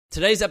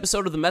Today's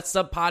episode of the Mets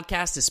Up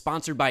Podcast is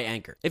sponsored by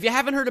Anchor. If you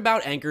haven't heard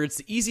about Anchor, it's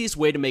the easiest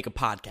way to make a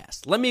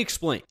podcast. Let me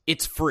explain.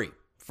 It's free.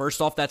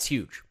 First off, that's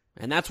huge.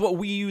 And that's what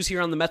we use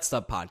here on the Mets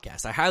Up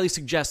Podcast. I highly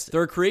suggest it.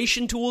 There are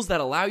creation tools that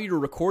allow you to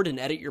record and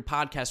edit your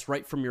podcast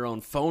right from your own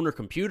phone or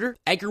computer.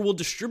 Anchor will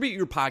distribute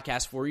your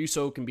podcast for you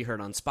so it can be heard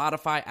on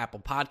Spotify,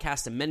 Apple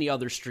Podcasts, and many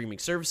other streaming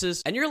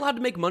services. And you're allowed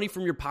to make money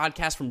from your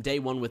podcast from day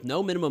one with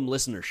no minimum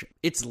listenership.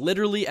 It's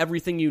literally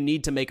everything you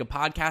need to make a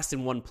podcast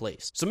in one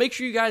place. So make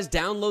sure you guys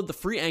download the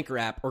free Anchor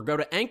app or go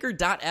to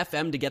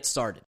anchor.fm to get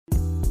started.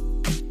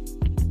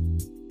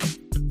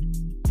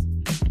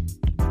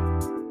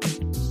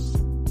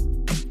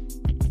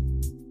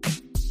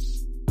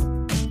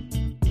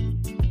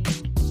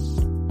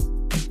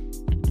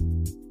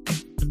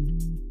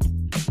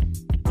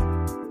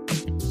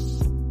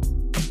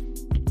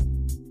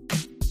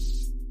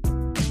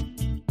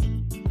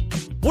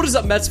 What is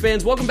up, Mets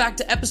fans? Welcome back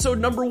to episode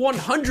number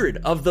 100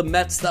 of the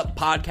Mets Up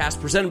Podcast,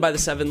 presented by the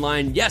 7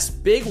 Line. Yes,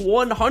 big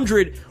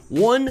 100,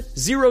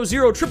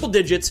 100, triple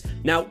digits.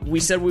 Now, we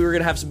said we were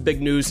going to have some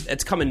big news.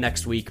 It's coming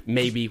next week,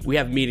 maybe. We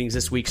have meetings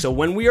this week, so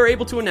when we are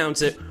able to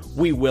announce it,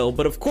 we will.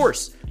 But of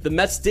course, the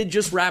Mets did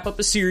just wrap up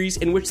a series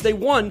in which they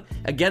won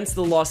against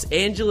the Los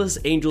Angeles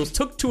Angels,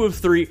 took 2 of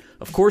 3.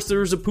 Of course, there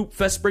was a poop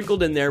fest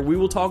sprinkled in there. We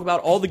will talk about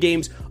all the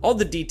games, all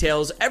the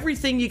details,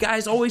 everything you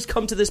guys always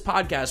come to this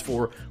podcast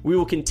for. We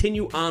will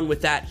continue on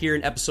with that here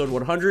in episode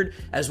 100,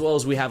 as well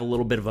as we have a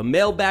little bit of a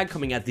mailbag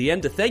coming at the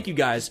end to thank you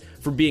guys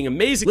for being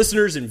amazing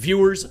listeners and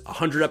viewers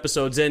 100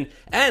 episodes in.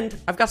 And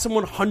I've got some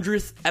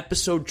 100th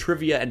episode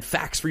trivia and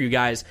facts for you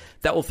guys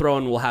that we'll throw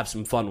in and we'll have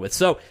some fun with.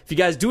 So if you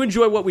guys do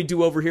enjoy what we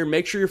do over here,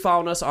 make sure you're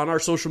following us on our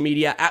social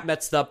media at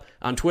MetsUp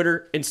on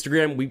Twitter,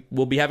 Instagram. We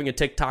will be having a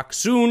TikTok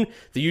soon,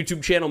 the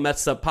YouTube channel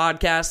Mets Up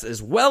Podcast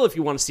as well if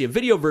you want to see a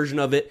video version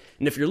of it.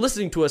 And if you're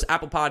listening to us,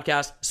 Apple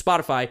Podcasts,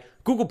 Spotify,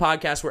 Google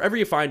Podcasts, wherever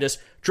you find us,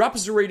 drop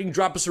us a rating,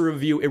 drop us a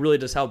review. It really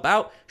does help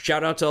out.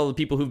 Shout out to all the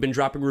people who've been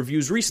dropping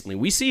reviews recently.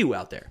 We see you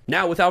out there.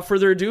 Now, without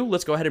further ado,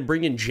 let's go ahead and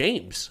bring in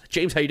James.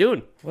 James, how you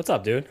doing? What's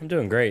up, dude? I'm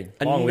doing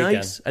great. Long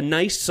weekend. A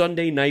nice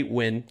Sunday night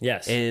win.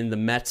 Yes. And the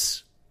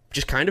Mets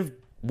just kind of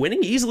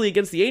winning easily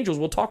against the Angels.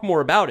 We'll talk more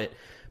about it.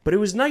 But it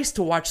was nice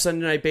to watch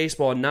Sunday Night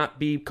Baseball and not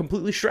be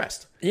completely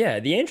stressed. Yeah,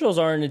 the Angels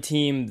aren't a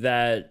team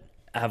that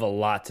have a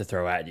lot to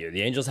throw at you.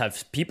 The Angels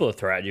have people to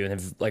throw at you and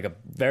have like a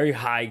very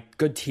high,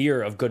 good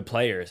tier of good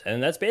players.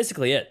 And that's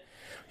basically it.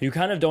 You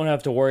kind of don't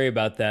have to worry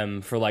about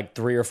them for like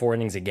 3 or 4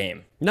 innings a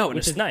game. No,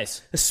 which is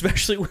nice.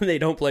 Especially when they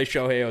don't play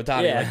Shohei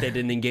Ohtani like they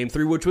did in Game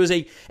 3, which was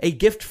a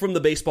gift from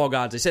the baseball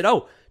gods. They said,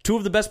 2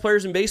 of the best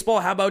players in baseball,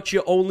 how about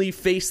you only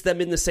face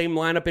them in the same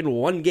lineup in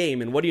one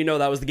game? And what do you know,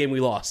 that was the game we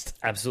lost.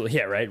 Absolutely,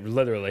 yeah, right,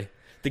 literally.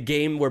 The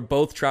game where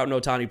both Trout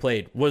and Ohtani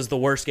played was the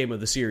worst game of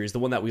the series, the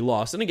one that we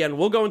lost. And again,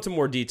 we'll go into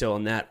more detail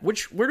on that. Where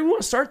do we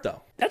want to start,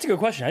 though? That's a good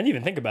question. I didn't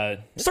even think about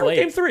it. Start with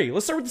Game 3.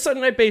 Let's start with the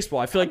Sunday Night Baseball.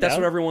 I feel like that's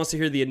what everyone wants to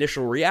hear the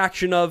initial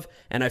reaction of.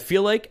 And I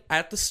feel like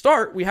at the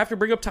start, we have to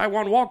bring up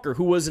Taijuan Walker,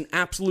 who was an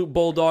absolute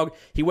bulldog.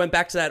 He went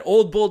back to that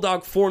old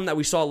bulldog form that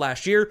we saw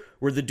last year,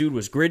 where the dude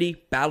was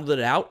gritty, battled it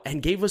out,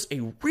 and gave us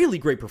a really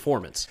great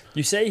performance.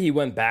 You say he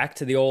went back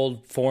to the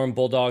old form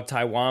bulldog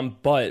Taijuan,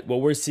 but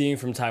what we're seeing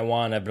from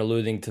Taijuan, I've been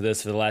alluding to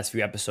this for the last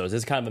few episodes,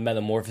 is kind of a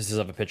metamorphosis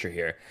of a pitcher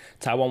here.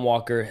 Taijuan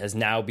Walker has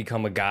now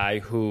become a guy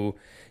who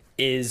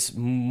is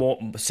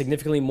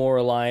significantly more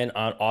reliant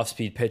on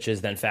off-speed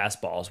pitches than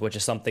fastballs, which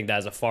is something that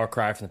is a far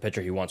cry from the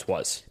pitcher he once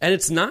was. And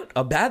it's not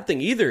a bad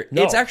thing either.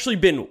 No. It's actually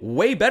been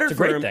way better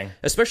for him. Thing.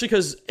 Especially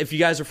because if you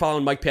guys are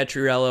following Mike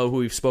Petriello, who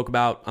we've spoke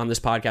about on this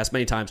podcast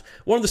many times,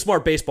 one of the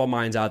smart baseball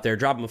minds out there,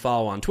 drop him a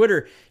follow on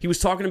Twitter, he was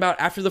talking about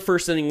after the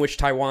first inning, which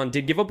Taijuan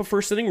did give up a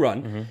first inning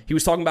run, he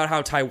was talking about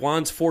how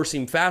Taijuan's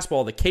four-seam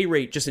fastball, the K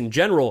rate just in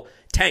general,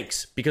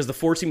 tanks because the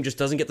four-seam just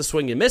doesn't get the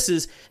swing and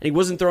misses, and he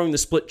wasn't throwing the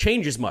split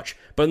change as much.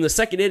 But in the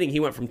second inning, he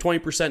went from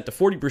 20% to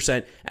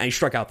 40%, and he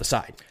struck out the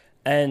side.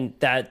 And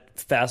that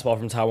fastball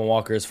from Taijuan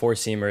Walker's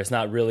four-seamer is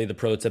not really the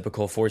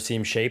prototypical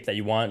four-seam shape that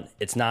you want.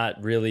 It's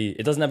not really,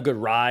 it doesn't have good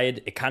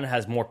ride. It kind of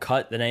has more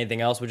cut than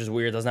anything else, which is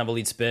weird. It doesn't have a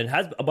lead spin. It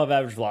has above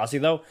average velocity,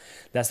 though.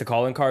 That's the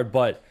calling card.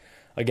 But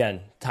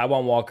again,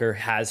 Taijuan Walker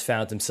has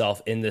found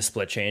himself in this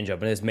split changeup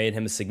and has made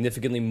him a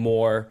significantly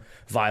more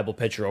viable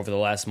pitcher over the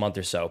last month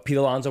or so. Pete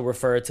Alonso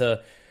referred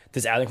to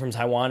this outing from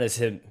Taijuan as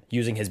him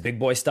using his big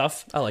boy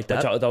stuff. I like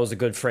that. That was a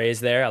good phrase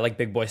there. I like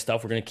big boy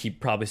stuff. We're going to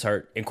probably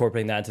start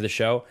incorporating that into the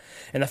show.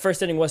 And the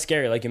first inning was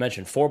scary, like you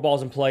mentioned. 4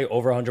 balls in play,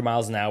 over 100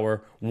 miles an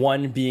hour,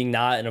 1 being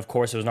not, and of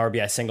course it was an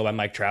RBI single by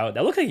Mike Trout.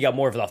 That looked like he got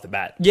more of it off the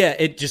bat. Yeah,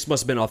 it just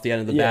must have been off the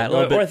end of the bat.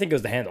 Or I think it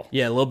was the handle.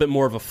 Yeah, a little bit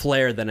more of a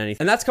flare than anything.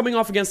 And that's coming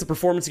off against the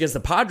performance against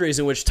the Padres,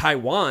 in which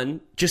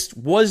Taijuan just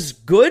was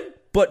good,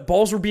 but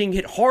balls were being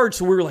hit hard,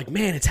 so we were like,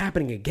 man, it's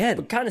happening again.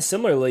 But kind of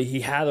similarly,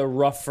 he had a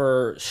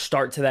rougher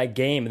start to that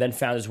game and then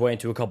found his way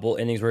into a couple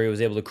innings where he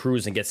was able to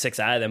cruise and get 6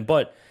 out of them.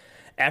 But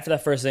after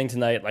that first inning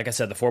tonight, like I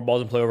said, the 4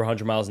 balls in play over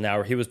 100 miles an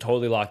hour, he was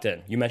totally locked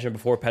in. You mentioned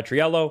before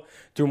Petriello,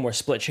 threw more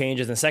split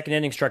changes in the second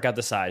inning, struck out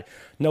the side.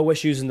 No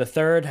issues in the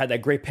third, had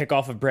that great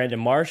pickoff of Brandon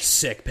Marsh.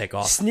 Sick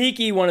pickoff.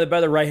 Sneaky, one of the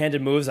better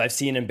right-handed moves I've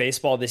seen in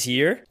baseball this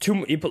year.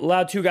 He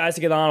allowed 2 guys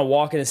to get on, a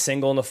walk and a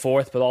single in the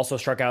fourth, but also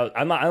struck out.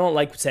 I don't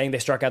like saying they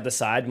struck out the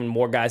side when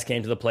more guys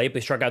came to the plate, but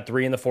they struck out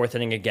 3 in the fourth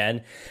inning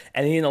again,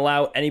 and he didn't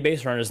allow any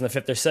base runners in the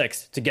fifth or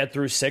sixth to get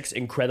through 6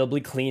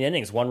 incredibly clean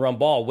innings, 1-run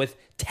ball with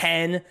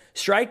 10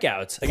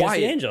 strikeouts against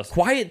the Angels.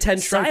 Quiet 10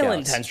 strikeouts.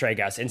 Silent 10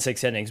 strikeouts in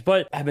 6 innings.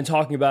 But I've been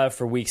talking about it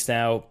for weeks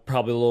now,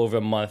 probably a little over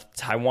a month.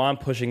 Taijuan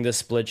pushing this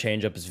split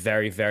changeup is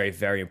very, very,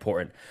 very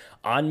important.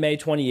 On May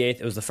 28th,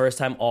 it was the first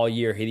time all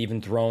year he'd even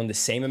thrown the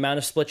same amount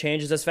of split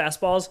changes as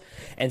fastballs.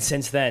 And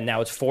since then,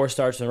 now it's 4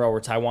 starts in a row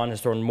where Taijuan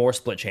has thrown more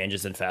split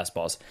changes than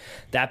fastballs.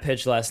 That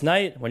pitch last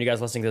night, when you guys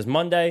are listening to this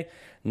Monday,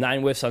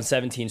 9 whiffs on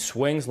 17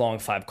 swings, long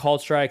 5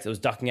 called strikes. It was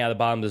ducking out of the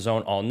bottom of the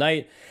zone all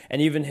night.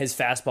 And even his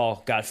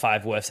fastball got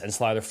 5 whiffs and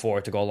slider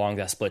 4 to go along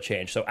that split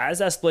change. So as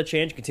that split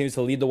change continues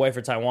to lead the way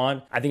for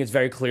Taijuan, I think it's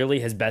very clearly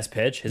his best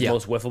pitch, his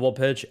most whiffable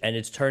pitch, and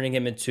it's turning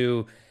him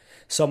into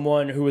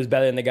someone who is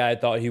better than the guy I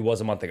thought he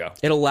was a month ago.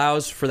 It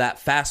allows for that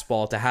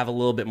fastball to have a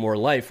little bit more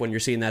life when you're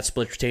seeing that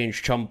split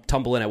change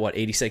tumble in at,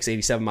 86,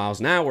 87 miles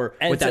an hour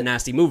with that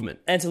nasty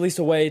movement. And it's at least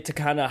a way to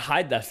kind of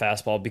hide that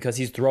fastball because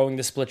he's throwing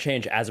the split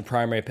change as a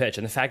primary pitch.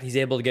 And the fact he's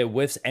able to get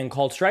whiffs and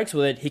called strikes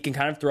with it, he can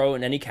kind of throw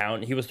in any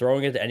count. He was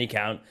throwing it to any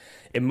count.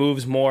 It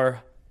moves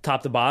more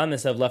top to bottom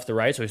instead of left to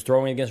right, so he's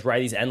throwing against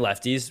righties and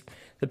lefties.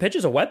 The pitch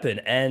is a weapon,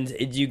 and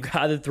you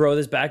got to throw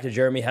this back to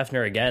Jeremy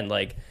Hefner again.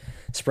 Like,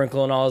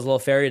 sprinkling all his little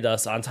fairy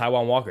dust on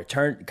Taijuan Walker,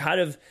 kind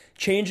of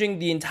changing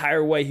the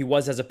entire way he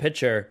was as a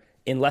pitcher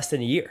in less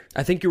than a year.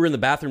 I think you were in the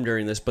bathroom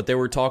during this, but they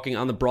were talking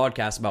on the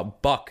broadcast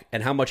about Buck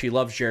and how much he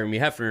loves Jeremy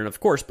Hefner. And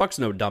of course, Buck's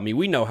no dummy.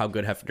 We know how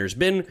good Hefner's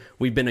been.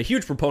 We've been a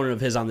huge proponent of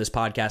his on this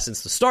podcast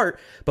since the start.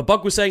 But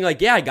Buck was saying,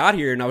 like, yeah, I got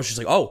here, and I was just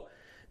like, oh,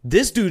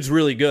 this dude's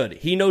really good.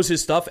 He knows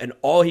his stuff, and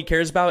all he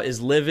cares about is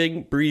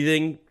living,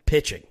 breathing,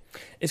 pitching.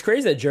 It's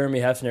crazy that Jeremy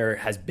Hefner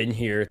has been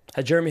here.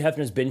 Jeremy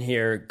Hefner's been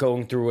here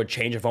going through a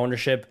change of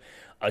ownership,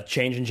 a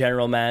change in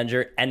general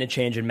manager, and a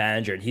change in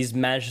manager. And he's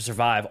managed to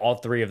survive all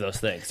 3 of those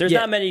things. There's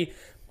not many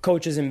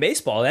coaches in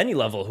baseball at any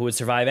level who would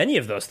survive any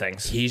of those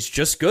things. He's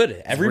just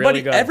good.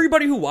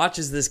 Everybody who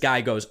watches this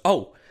guy goes,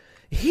 oh,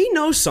 he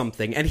knows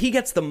something, and he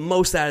gets the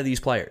most out of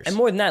these players. And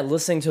more than that,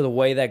 listening to the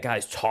way that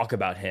guys talk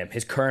about him,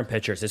 his current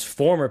pitchers, his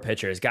former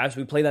pitchers, guys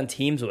we played on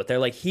teams with, they're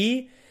like,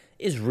 he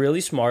is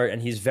really smart,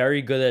 and he's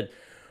very good at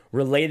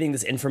relating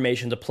this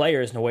information to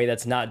players in a way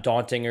that's not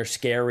daunting or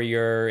scary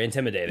or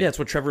intimidating. Yeah, that's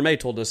what Trevor May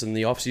told us in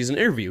the offseason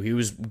interview. He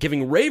was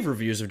giving rave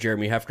reviews of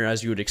Jeremy Hefner,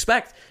 as you would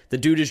expect. The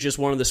dude is just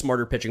one of the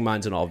smarter pitching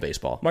minds in all of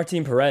baseball.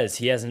 Martin Perez,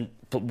 he hasn't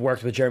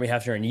worked with Jeremy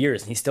Hefner in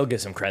years, and he still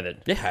gives him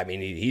credit. Yeah, I mean,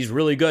 he's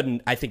really good,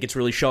 and I think it's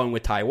really showing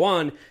with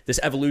Taijuan,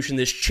 this evolution,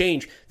 this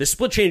change. The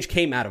split change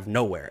came out of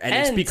nowhere, and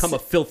it's become a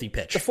filthy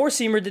pitch. The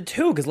 4-seamer did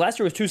too, because last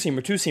year was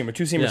 2-seamer, 2-seamer,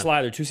 2-seamer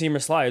slider, 2-seamer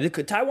slider.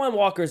 Taijuan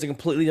Walker is a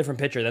completely different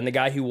pitcher than the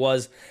guy who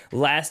was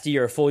last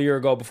year, a full year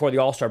ago, before the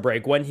All-Star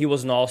break, when he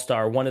was an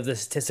All-Star, one of the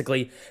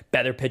statistically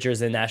better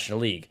pitchers in the National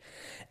League.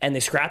 And they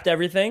scrapped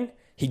everything.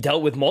 He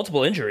dealt with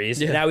multiple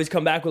injuries, and now he's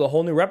come back with a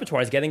whole new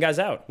repertoire. He's getting guys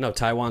out. No,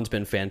 Taijuan's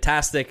been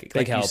fantastic.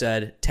 Like you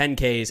said, 10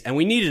 Ks, and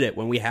we needed it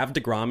when we have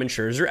DeGrom and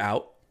Scherzer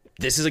out.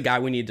 This is a guy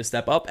we need to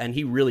step up, and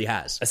he really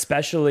has.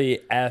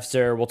 Especially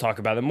after, we'll talk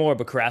about it more,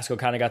 but Carrasco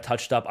kind of got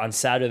touched up on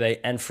Saturday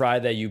and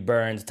Friday. You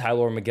burned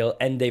Tyler McGill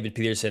and David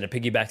Peterson, a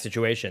piggyback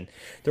situation.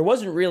 There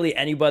wasn't really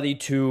anybody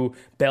to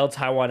bail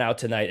Taijuan out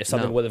tonight if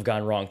something would have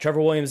gone wrong.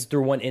 Trevor Williams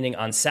threw 1 inning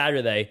on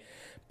Saturday,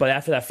 but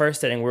after that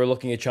first inning, we were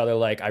looking at each other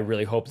like, I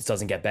really hope this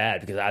doesn't get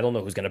bad because I don't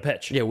know who's going to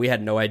pitch. Yeah, we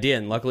had no idea,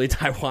 and luckily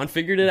Taijuan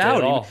figured it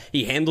out.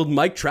 He handled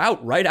Mike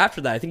Trout right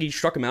after that. I think he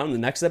struck him out in the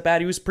next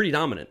at-bat. He was pretty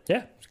dominant.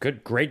 Yeah,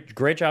 good,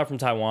 great job from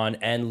Taijuan,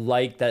 and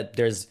like that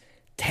there's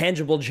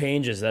tangible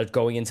changes that are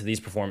going into these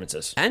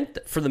performances. And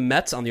for the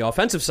Mets on the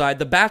offensive side,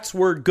 the bats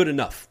were good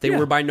enough. They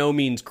were by no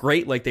means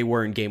great like they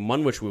were in Game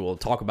 1, which we will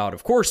talk about,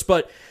 of course,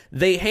 but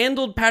they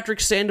handled Patrick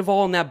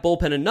Sandoval in that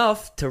bullpen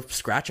enough to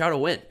scratch out a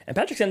win. And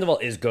Patrick Sandoval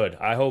is good.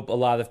 I hope a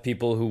lot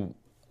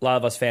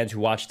of us fans who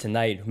watch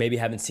tonight who maybe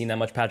haven't seen that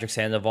much Patrick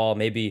Sandoval,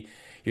 maybe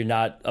you're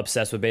not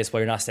obsessed with baseball,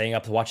 you're not staying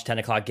up to watch a 10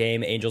 o'clock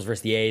game, Angels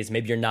versus the A's,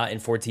 maybe you're not in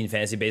 14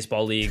 fantasy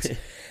baseball leagues.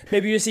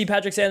 Maybe you see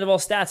Patrick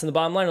Sandoval's stats in the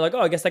bottom line, you're like,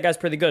 oh, I guess that guy's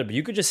pretty good. But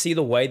you could just see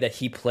the way that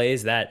he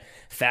plays that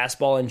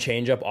fastball and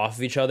changeup off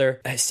of each other,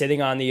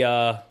 sitting on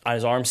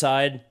his arm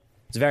side.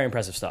 It's very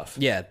impressive stuff.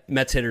 Yeah,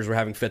 Mets hitters were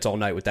having fits all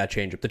night with that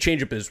changeup. The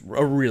changeup is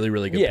a really,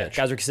 really good pitch.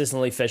 Guys are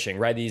consistently fishing,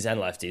 righties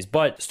and lefties.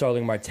 But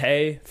Starling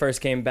Marte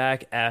first came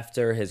back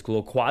after his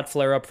little quad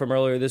flare-up from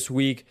earlier this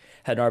week.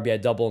 Had an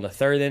RBI double in the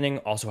third inning.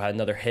 Also had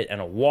another hit and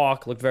a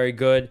walk. Looked very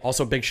good.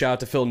 Also, big shout out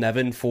to Phil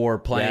Nevin for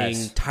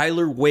playing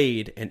Tyler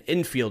Wade, an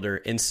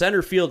infielder, in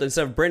center field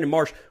instead of Brandon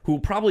Marsh, who will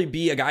probably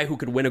be a guy who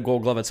could win a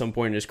Gold Glove at some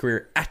point in his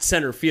career at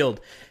center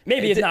field.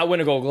 Maybe if not win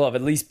a Gold Glove,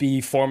 at least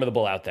be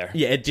formidable out there.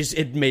 Yeah,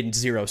 it made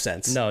zero sense.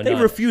 sense. No, they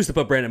none. refused to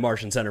put Brandon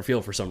Marsh in center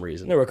field for some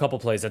reason. There were a couple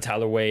plays that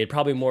Tyler Wade,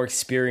 probably more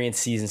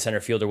experienced seasoned center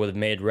fielder, would have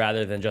made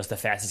rather than just the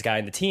fastest guy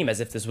in the team, as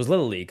if this was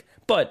Little League.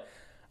 But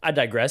I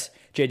digress.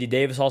 J.D.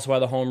 Davis also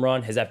had a home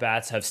run. His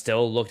at-bats have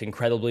still looked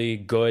incredibly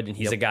good, and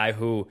he's a guy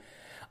who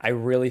I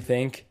really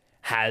think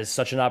has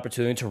such an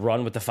opportunity to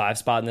run with the 5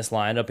 spot in this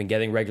lineup and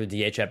getting regular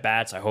DH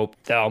at-bats. I hope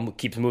that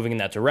keeps moving in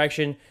that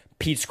direction.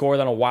 Pete scored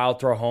on a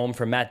wild throw home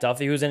from Matt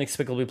Duffy, who's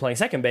inexplicably playing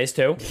second base,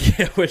 too.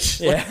 Like,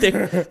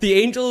 the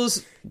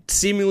Angels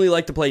seemingly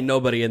like to play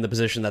nobody in the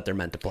position that they're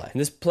meant to play.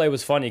 And this play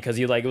was funny because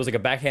it was like a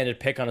backhanded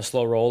pick on a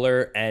slow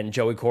roller, and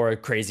Joey Cora,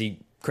 crazy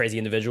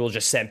individual,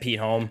 just sent Pete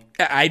home.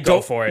 I Go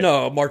don't for it.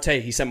 No,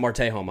 Marte. He sent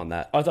Marte home on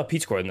that. Oh, I thought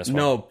Pete scored in this one.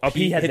 No,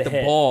 Pete had hit the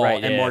hit. ball,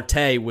 Right, and yeah.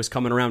 Marte was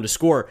coming around to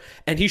score,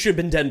 and he should have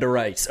been dead to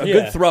rights. A Yeah.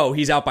 good throw.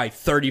 He's out by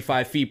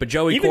 35 feet, but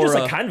Joey Even Cora,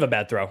 just like kind of a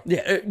bad throw.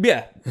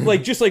 yeah,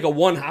 like just like a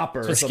one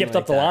hopper. Just skipped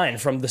up the line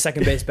from the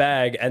second base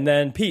bag, and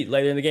then Pete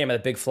later in the game had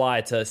a big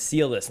fly to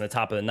seal this in the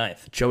top of the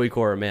ninth. Joey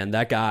Cora, man,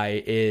 that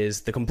guy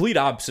is the complete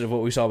opposite of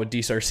what we saw with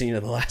D.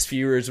 Sarcina the last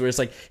few years, where it's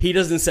like he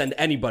doesn't send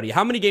anybody.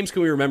 How many games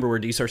can we remember where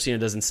D. Sarcina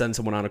doesn't send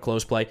someone on a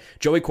close play?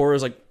 Joey Cora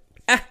is like,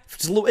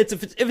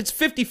 if it's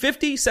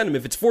 50-50, send him.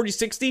 If it's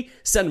 40-60,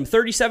 send him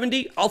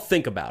 30-70. I'll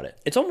think about it.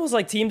 It's almost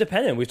like team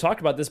dependent. We've talked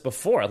about this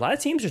before. A lot of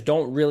teams just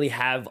don't really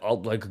have a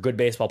good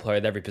baseball player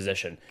at every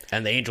position.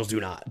 And the Angels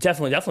do not.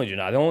 Definitely do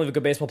not. They only have a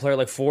good baseball player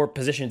like 4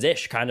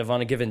 positions-ish kind of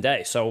on a given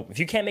day. So if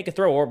you can't make a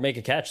throw or make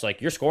a catch,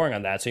 like you're scoring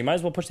on that. So you might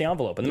as well push the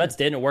envelope. And the Mets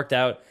did, and it worked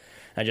out.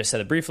 I just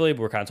said it briefly,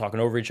 but we're kind of talking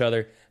over each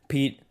other.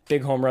 Pete,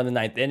 big home run in the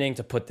 9th inning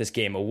to put this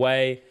game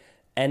away.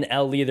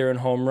 NL leader in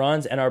home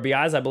runs and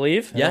RBIs, I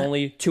believe. Yeah. And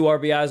only 2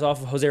 RBIs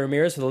off of Jose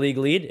Ramirez for the league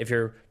lead if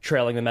you're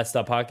trailing the Mets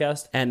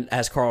podcast. And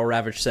as Carl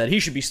Ravitch said, he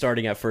should be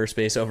starting at first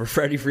base over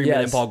Freddie Freeman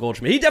Yes. and Paul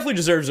Goldschmidt. He definitely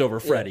deserves over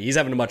Freddie. He's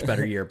having a much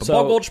better year, but So-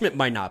 Paul Goldschmidt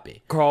might not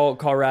be. Carl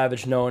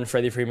Ravitch, known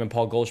Freddie Freeman,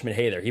 Paul Goldschmidt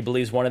hater. He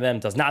believes one of them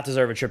does not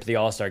deserve a trip to the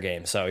All-Star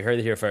game. So you heard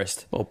it here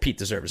first. Well, Pete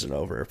deserves it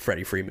over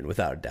Freddie Freeman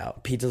without a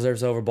doubt. Pete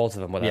deserves over both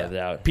of them without a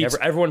doubt. Pete's-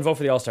 Everyone vote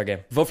for the All-Star game.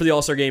 Vote for the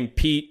All-Star game.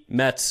 Pete,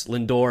 Mets,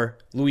 Lindor,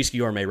 Luis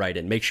Guillorme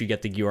write-in. Make sure you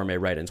get the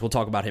Guillorme write-ins. We'll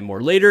talk about him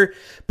more later.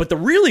 But the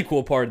really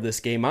cool part of this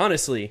game,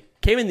 honestly,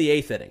 came in the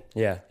 8th inning.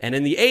 Yeah. And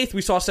in the 8th,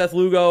 we saw Seth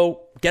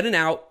Lugo get an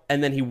out,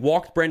 and then he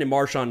walked Brandon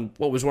Marsh on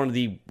what was one of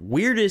the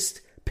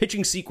weirdest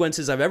pitching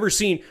sequences I've ever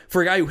seen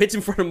for a guy who hits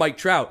in front of Mike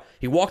Trout.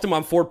 He walked him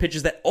on 4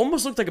 pitches that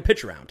almost looked like a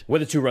pitch round.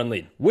 With a 2-run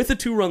lead. With a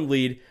 2-run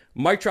lead,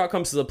 Mike Trout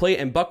comes to the plate,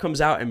 and Buck comes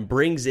out and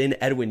brings in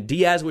Edwin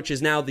Diaz, which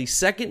is now the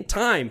second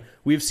time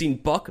we've seen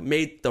Buck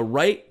made the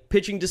right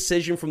pitching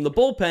decision from the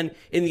bullpen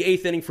in the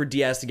 8th inning for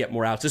Diaz to get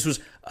more outs. This was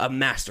a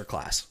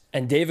masterclass.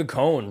 And David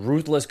Cohn,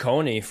 Ruthless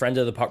Coney, friend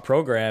of the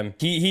program,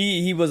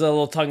 he was a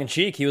little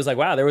tongue-in-cheek. He was like,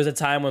 wow, there was a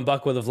time when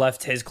Buck would have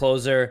left his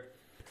closer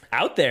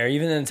out there,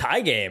 even in a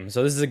tie game.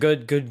 So this is a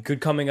good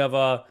coming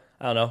of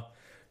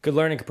good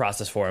learning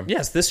process for him.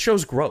 Yes, this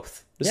shows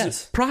growth. This Yes.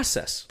 is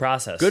process.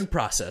 Process.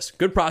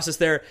 Good process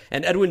there.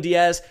 And Edwin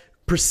Diaz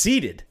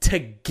proceeded to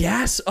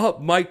gas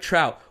up Mike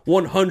Trout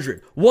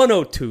 100,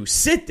 102.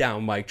 Sit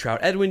down, Mike Trout.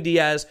 Edwin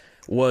Diaz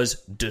was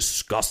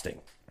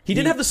disgusting. He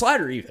didn't have the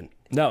slider even.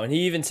 No, and he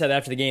even said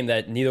after the game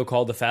that Nido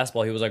called the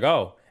fastball. He was like,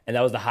 oh. And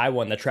that was the high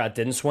one that Trout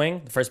didn't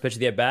swing, the first pitch of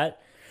the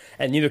at-bat.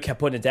 And Nido kept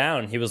putting it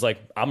down. He was like,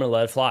 I'm going to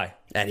let it fly.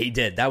 And he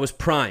did. That was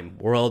prime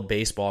World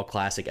Baseball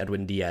Classic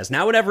Edwin Diaz.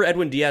 Now, whenever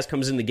Edwin Diaz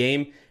comes in the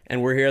game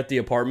and we're here at the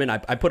apartment,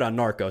 I put on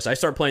Narcos. I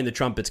start playing the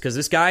trumpets because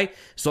this guy,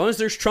 as long as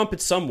there's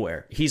trumpets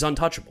somewhere, he's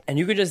untouchable. And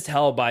you could just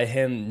tell by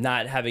him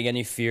not having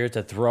any fear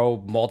to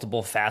throw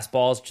multiple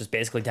fastballs just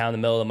basically down the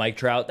middle of the Mike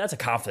Trout. That's a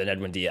confident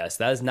Edwin Diaz.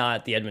 That is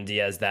not the Edwin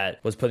Diaz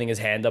that was putting his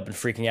hand up and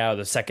freaking out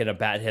the second a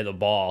bat hit the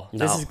ball.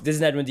 No. This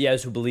is an Edwin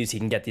Diaz who believes he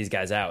can get these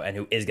guys out and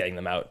who is getting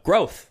them out.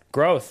 Growth.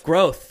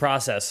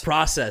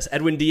 Process.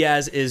 Edwin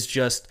Diaz is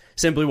just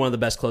simply one of the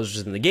best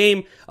closers in the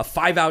game. A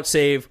 5-out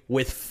save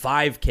with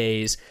 5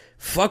 Ks.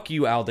 Fuck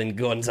you, Alden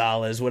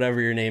Gonzalez, whatever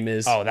your name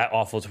is. Oh, that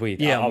awful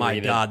tweet. Yeah, I'll my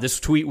read it. God, this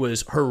tweet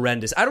was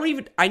horrendous. I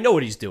know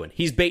what he's doing.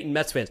 He's baiting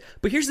Mets fans.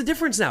 But here's the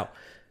difference now.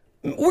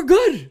 We're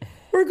good.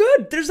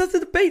 There's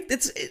nothing to debate.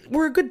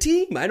 We're a good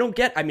team. I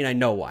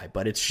know why,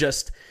 but it's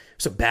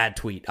a bad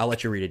tweet. I'll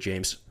let you read it,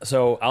 James.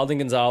 So Alden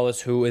Gonzalez,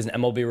 who is an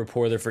MLB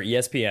reporter for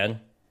ESPN,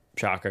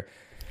 shocker,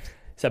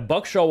 said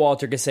Buck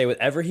Showalter can say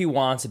whatever he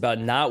wants about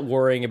not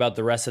worrying about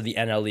the rest of the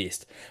NL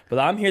East. But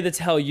I'm here to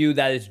tell you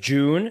that it's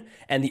June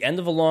and the end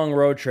of a long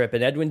road trip,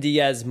 and Edwin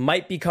Diaz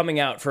might be coming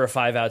out for a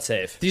 5-out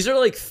save. These are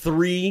like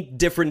 3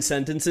 different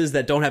sentences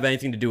that don't have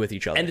anything to do with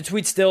each other. And the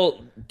tweet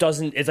still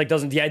doesn't,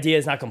 the idea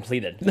is not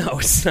completed. No,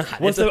 it's not.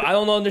 I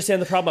don't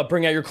understand the problem about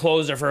bringing out your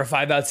closer for a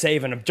 5-out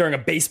save during a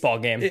baseball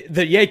game.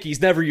 The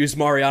Yankees never used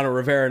Mariano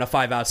Rivera in a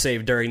 5-out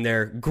save during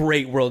their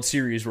great World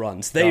Series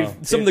runs.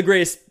 Some of the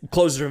greatest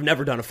closers have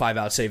never done a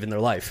 5-out save in their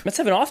life. Let's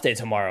have an off day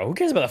tomorrow. Who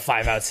cares about a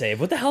 5-out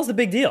save? What the hell's the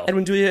big deal?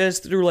 Edwin Diaz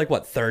threw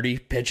 30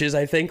 pitches,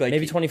 I think.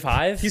 Maybe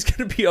 25? He's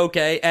going to be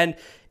okay. And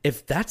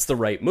if that's the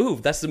right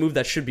move, that's the move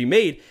that should be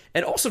made.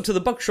 And also to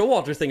the Buck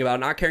Showalter thing about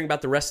not caring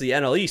about the rest of the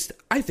NL East,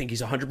 I think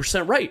he's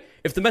 100% right.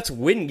 If the Mets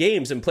win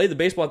games and play the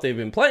baseball that they've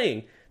been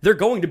playing, they're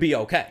going to be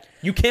okay.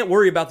 You can't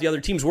worry about the other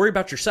teams. Worry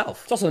about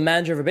yourself. It's also the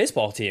manager of a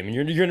baseball team. And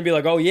you're going to be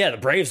like, oh, yeah, the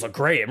Braves look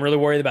great. I'm really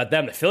worried about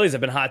them. The Phillies have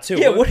been hot, too.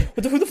 Yeah, who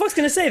the fuck's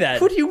going to say that?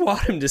 What do you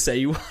want him to say?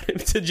 You want him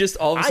to just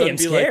all of a sudden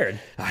be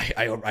scared. like,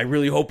 I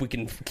really hope we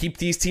can keep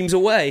these teams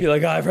away. Be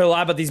like, oh, I've heard a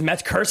lot about these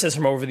Mets curses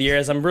from over the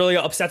years. I'm really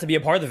upset to be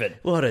a part of it.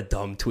 What a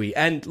dumb tweet.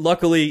 And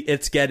luckily,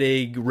 it's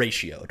getting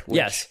ratioed.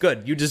 Yes.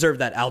 Good. You deserve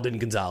that, Aldin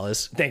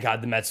Gonzalez. Thank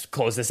God the Mets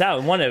closed this out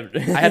and won it.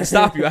 I had to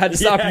stop you.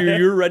 Yeah.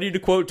 You were ready to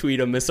quote tweet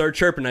him and start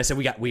chirping. I said,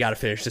 we got to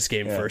finish this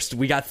game first.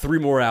 We got 3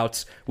 more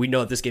outs. We know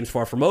that this game's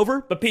far from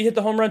over. But Pete hit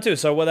the home run too,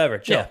 so whatever.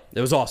 Chill. Yeah,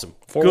 it was awesome.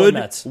 4-1 Good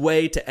Mets.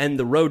 way to end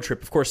the road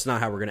trip. Of course, it's not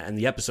how we're going to end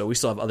the episode. We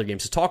still have other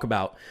games to talk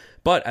about.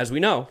 But as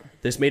we know,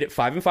 this made it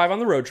 5-5 on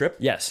the road trip.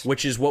 Yes.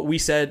 Which is what we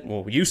said,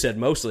 well, you said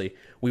mostly,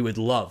 we would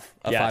love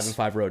a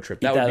 5-5 road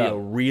trip. That would be a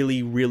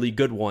really, really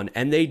good one.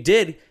 And they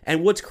did.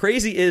 And what's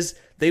crazy is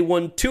they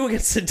won 2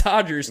 against the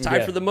Dodgers,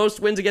 tied for the most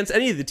wins against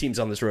any of the teams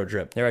on this road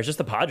trip. Yeah, right, just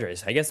the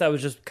Padres. I guess that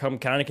was just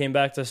kind of came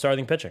back to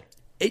starting pitching.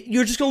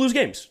 You're just going to lose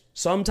games.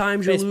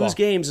 Sometimes you lose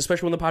games,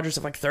 especially when the Padres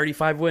have like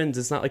 35 wins.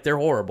 It's not like they're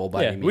horrible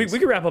by any means. We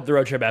can wrap up the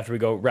road trip after we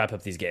go wrap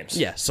up these games.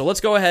 Yeah, so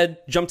let's go ahead,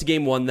 jump to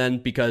game 1 then,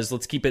 because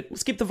let's keep the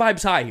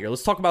vibes high here.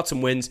 Let's talk about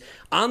some wins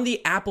on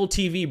the Apple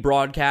TV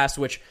broadcast,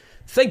 which,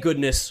 thank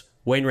goodness,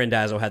 Wayne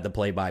Randazzo had the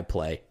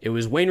play-by-play. It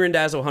was Wayne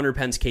Randazzo, Hunter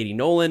Pence, Katie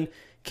Nolan.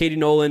 Katie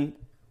Nolan,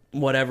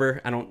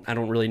 whatever. I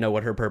don't really know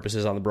what her purpose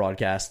is on the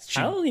broadcast.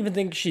 I don't even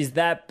think she's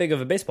that big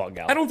of a baseball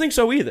gal. I don't think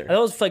so either. That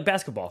was like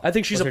basketball. I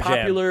think she's a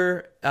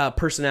popular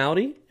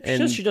personality.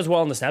 And she does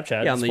well on the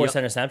Snapchat. Yeah, on the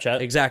SportsCenter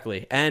Snapchat.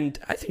 Exactly. And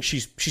I think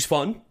she's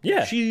fun.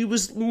 Yeah. She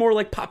was more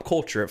like pop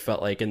culture, it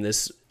felt like, in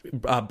this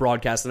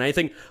broadcast. And I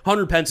think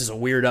Hunter Pence is a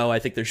weirdo. I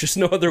think there's just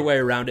no other way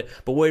around it.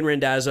 But Wayne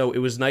Randazzo, it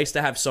was nice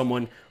to have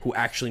someone who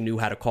actually knew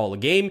how to call a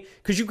game,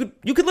 because you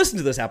could listen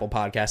to this Apple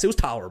podcast. It was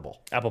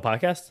tolerable. Apple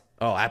Podcast?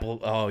 Oh, Apple.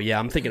 Oh, yeah.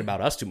 I'm thinking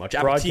about us too much.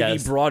 Apple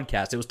TV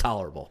broadcast. It was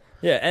tolerable.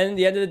 Yeah, and at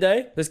the end of the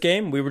day, this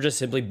game, we were just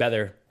simply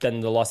better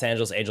than the Los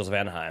Angeles Angels of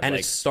Anaheim. And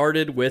it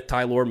started with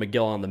Tylor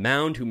Megill on the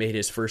mound, who made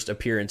his first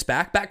appearance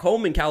back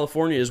home in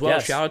California as well.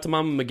 Yes. Shout out to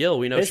Mama McGill.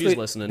 We know she's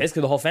listening.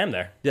 Basically, the whole fam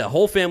there. Yeah, the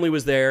whole family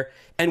was there.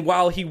 And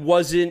while he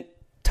wasn't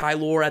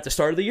Tylor at the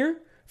start of the year,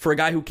 for a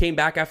guy who came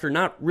back after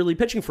not really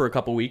pitching for a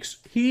couple weeks,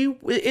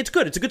 it's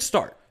good. It's a good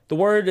start. The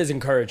word is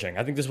encouraging.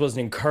 I think this was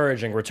an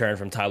encouraging return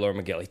from Tylor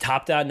Megill. He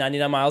topped out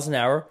 99 miles an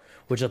hour,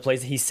 which is a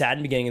place that he sat in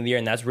the beginning of the year,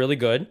 and that's really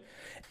good.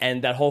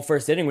 And that whole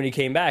first inning when he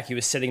came back, he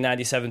was sitting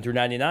 97 through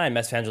 99.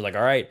 Mets fans were like,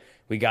 all right,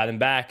 we got him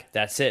back.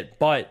 That's it.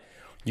 But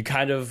you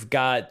kind of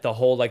got the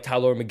whole like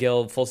Tylor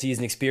Megill full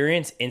season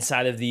experience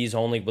inside of these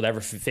only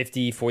whatever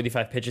 50,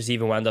 45 pitches he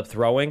even wound up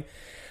throwing.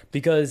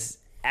 Because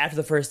after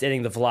the first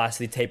inning, the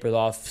velocity tapered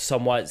off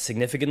somewhat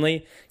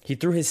significantly. He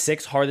threw his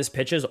 6 hardest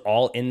pitches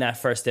all in that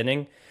first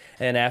inning.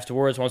 And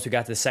afterwards, once we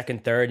got to the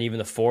second, third, and even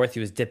the fourth, he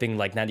was dipping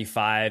like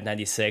 95,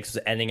 96,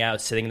 was ending out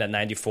sitting in that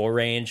 94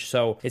 range.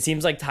 So it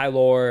seems like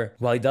Tylor,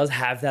 while he does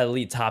have that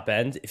elite top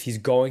end, if he's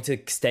going to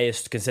stay a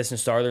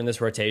consistent starter in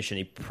this rotation,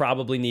 he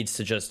probably needs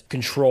to just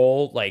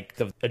control like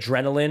the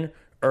adrenaline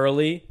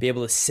early, be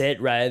able to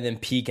sit rather than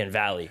peak and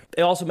valley.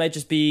 It also might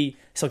just be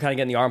still kind of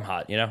getting the arm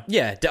hot, you know?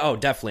 Yeah,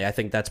 definitely. I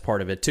think that's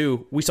part of it,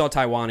 too. We saw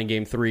Taijuan in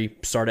Game 3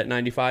 start at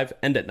 95,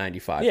 end at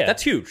 95. Yeah.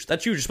 That's huge.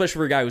 That's huge, especially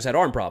for a guy who's had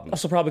arm problems.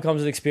 Also probably comes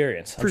with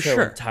experience. For sure.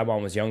 When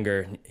Taijuan was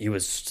younger,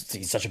 he's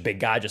such a big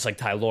guy, just like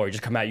Tylor. You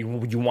just come out, you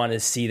want to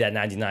see that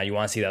 99, you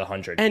want to see that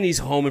 100. And he's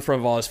home in front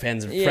of all his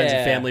fans and friends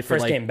and family for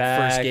first game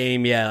back. First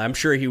game. Yeah, I'm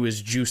sure he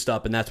was juiced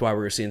up, and that's why we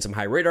were seeing some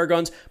high radar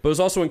guns. But it was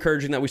also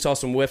encouraging that we saw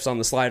some whiffs on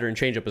the slider and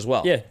changeup as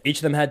well. Yeah, each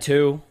of them had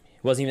 2.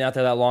 Wasn't even out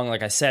there that long,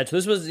 like I said. So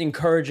this was an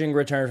encouraging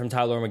return from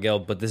Tylor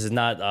Megill, but this is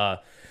not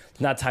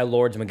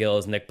Tylor Megill,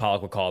 as Nick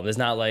Pollock would call him. It's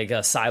not like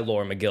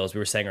Cylor Megill, as we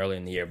were saying earlier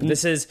in the year. But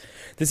this is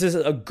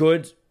a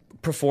good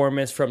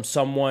performance from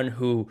someone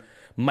who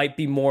might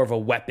be more of a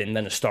weapon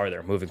than a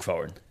starter moving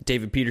forward.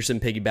 David Peterson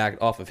piggybacked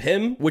off of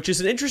him, which is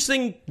an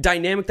interesting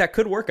dynamic that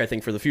could work, I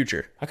think, for the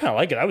future. I kind of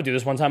like it. I would do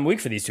this one time a week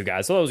for these two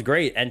guys. So that was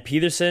great. And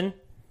Peterson,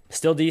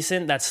 still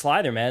decent. That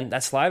slider, man.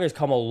 That slider's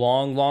come a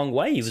long, long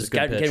way. He was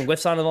getting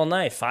whiffs on it all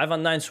night. 5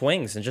 on 9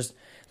 swings. And just,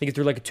 I think he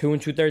threw like a 2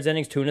 2/3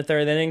 innings, 2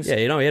 1/3 innings. Yeah,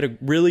 he had a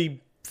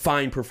really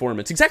fine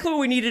performance. Exactly what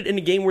we needed in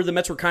a game where the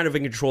Mets were kind of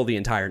in control the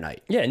entire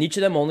night. Yeah, and each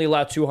of them only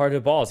allowed 2 hard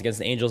hit balls against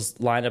the Angels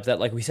lineup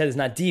that, like we said, is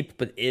not deep,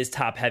 but is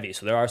top heavy.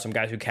 So there are some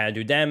guys who can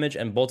do damage,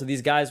 and both of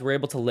these guys were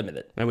able to limit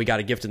it. And we got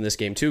a gift in this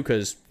game, too,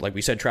 because, like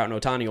we said, Trout and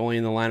Ohtani only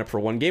in the lineup for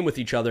 1 game with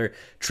each other.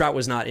 Trout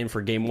was not in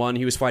for game 1.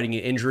 He was fighting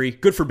an injury.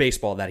 Good for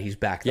baseball that he's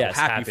back, though. Yes,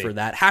 happy for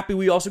that. Happy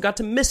we also got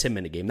to miss him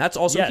in a game. That's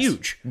also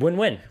huge.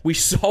 Win-win. We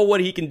saw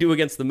what he can do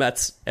against the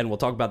Mets, and we'll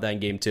talk about that in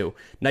game 2.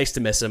 Nice to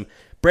miss him.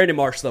 Brandon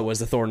Marsh, though, was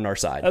the thorn in our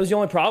side. That was the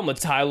only problem with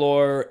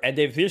Tyler and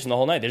David Peterson the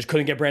whole night. They just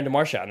couldn't get Brandon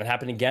Marsh out. And it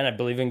happened again, I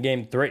believe, in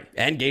game 3.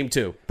 And game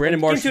 2. Brandon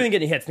Marsh. Game 2 didn't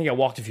get any hits. I think he got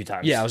walked a few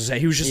times. Yeah, I was going to say,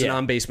 he was just an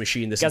on-base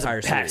machine this Guy's a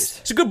entire pest. series.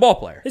 He's a good ball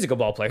player. He's a good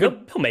ball player.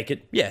 He'll make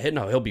it. Yeah,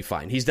 no, he'll be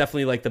fine. He's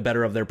definitely like the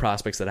better of their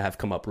prospects that have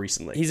come up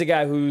recently. He's a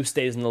guy who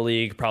stays in the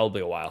league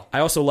probably a while.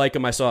 I also like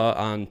him. I saw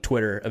on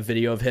Twitter a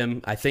video of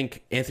him. I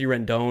think Anthony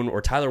Rendon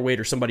or Tyler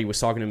Wade or somebody was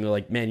talking to him. They're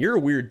like, man, you're a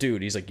weird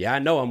dude. He's like, yeah, I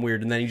know I'm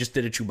weird. And then he just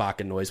did a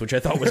Chewbacca noise, which I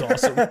thought was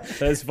awesome.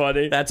 That's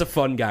funny. That's a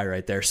fun guy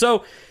right there.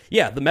 So,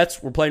 yeah, the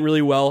Mets were playing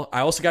really well.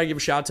 I also got to give a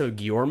shout out to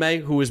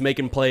Guillorme, who was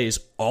making plays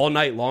all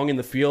night long in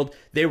the field.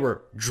 They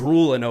were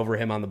drooling over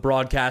him on the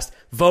broadcast.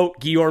 Vote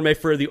Guillorme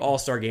for the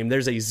All-Star game.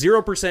 There's a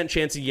 0%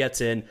 chance he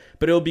gets in,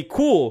 but it'll be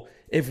cool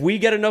if we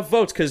get enough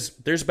votes, because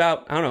there's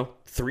about,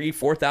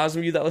 3,000-4,000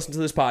 of you that listen to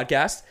this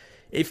podcast.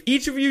 If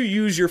each of you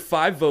use your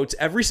 5 votes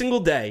every single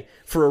day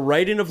for a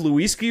write-in of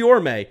Luis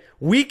Guillorme,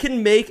 we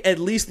can make at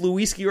least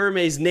Luis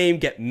Guillorme's name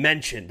get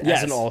mentioned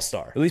as an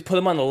all-star. At least put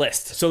him on the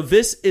list. So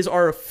this is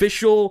our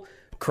official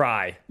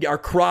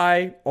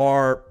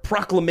Our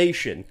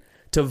proclamation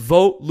to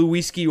vote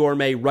Luis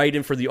Guillorme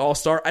write-in for the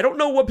all-star. I don't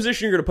know what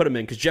position you're going to put him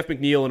in, because Jeff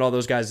McNeil and all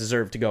those guys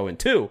deserve to go in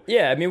too.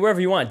 Yeah, I mean,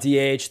 wherever you want.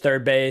 DH,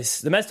 third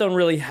base. The Mets don't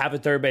really have a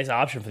third base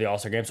option for the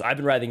All-Star game, so I've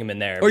been writing him in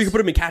there. Or you can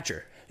put him in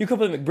catcher. You could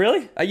put him...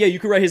 Really? Yeah, you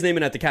could write his name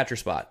in at the catcher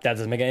spot. That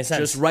doesn't make any sense.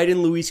 Just write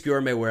in Luis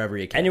Guillorme wherever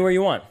you can. Anywhere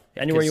you want.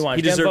 Anywhere you want.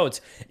 He Get deserve-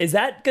 votes. Is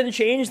that going to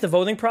change the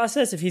voting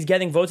process if he's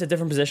getting votes at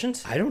different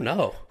positions? I don't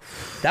know.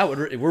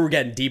 We're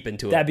getting deep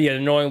into it. That'd be an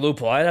annoying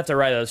loophole. I'd have to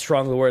write a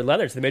strongly worded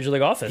letter to the Major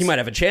League office. He might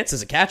have a chance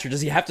as a catcher.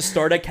 Does he have to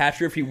start at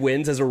catcher if he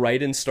wins as a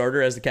write-in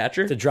starter as the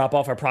catcher? to drop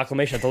off our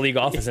proclamation at the league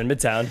office in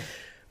Midtown.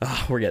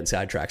 We're getting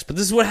sidetracks. But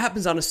this is what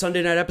happens on a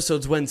Sunday night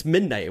episode when it's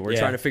midnight. We're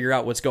trying to figure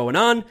out what's going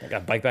on. I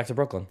got bike back to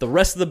Brooklyn. The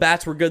rest of the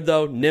bats were good,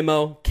 though.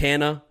 Nimmo,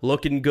 Canna,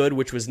 looking good,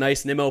 which was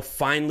nice. Nimmo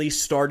finally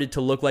started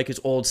to look like his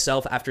old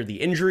self after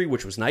the injury,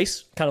 which was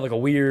nice. Kind of like a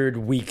weird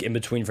week in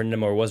between for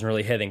Nimmo. Wasn't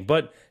really hitting.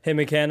 But him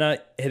and Canna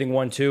hitting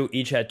 1-2.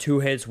 Each had 2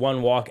 hits,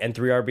 1 walk, and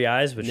 3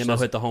 RBIs. Which Nimmo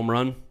hit the home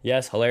run.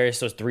 Yes,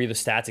 hilarious. Those 3 of the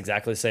stats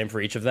exactly the same for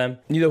each of them.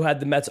 Neither had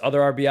the Mets' other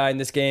RBI in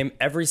this game.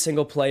 Every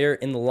single player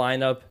in the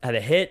lineup had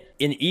a hit.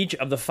 In each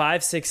of the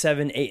 5, 6,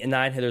 7, 8, and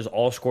 9 hitters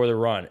all scored a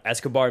run.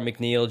 Escobar,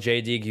 McNeil,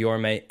 JD,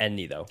 Guillorme, and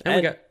Nido. And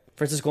we got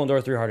Francisco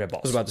Lindor, 3 hard hit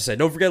balls. I was about to say,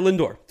 don't forget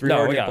Lindor. 3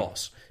 hard hit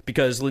balls.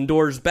 Because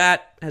Lindor's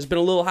bat has been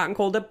a little hot and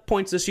cold at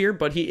points this year,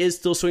 but he is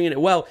still swinging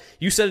it well.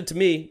 You said it to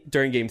me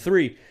during Game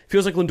 3.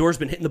 Feels like Lindor's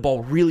been hitting the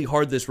ball really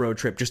hard this road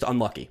trip, just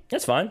unlucky.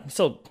 That's fine.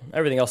 Still,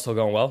 everything else still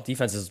going well.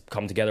 Defense has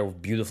come together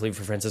beautifully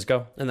for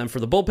Francisco. And then for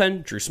the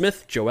bullpen, Drew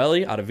Smith,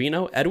 Joely,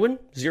 Ottavino, Edwin,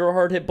 0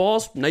 hard hit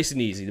balls, nice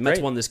and easy. The Mets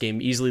won this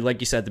game easily,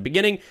 like you said at the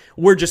beginning.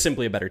 We're just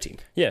simply a better team.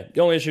 Yeah,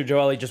 the only issue,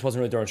 Joely just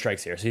wasn't really throwing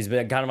strikes here. So he's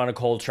been kind of on a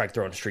cold strike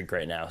throwing streak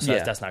right now. So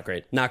that's not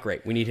great. Not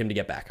great. We need him to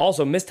get back.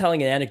 Also,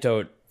 mistelling an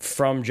anecdote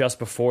from just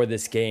before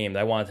this game that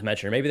I wanted to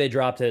mention. Maybe they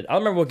dropped it. I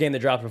don't remember what game they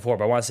dropped before,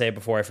 but I want to say it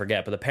before I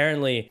forget. But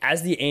apparently,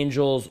 as the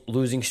Angels'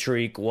 losing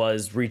streak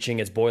was reaching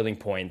its boiling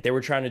point, they were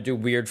trying to do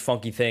weird,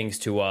 funky things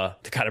to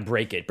kind of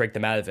break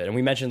them out of it. And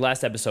we mentioned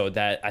last episode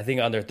that I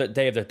think on their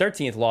day of their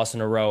 13th loss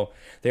in a row,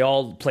 they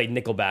all played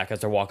Nickelback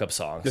as their walk-up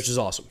songs. Which is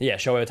awesome. Yeah,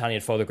 Shohei Ohtani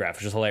had Photograph,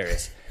 which is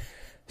hilarious.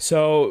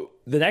 So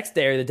the next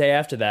day or the day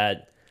after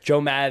that,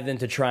 Joe Maddon,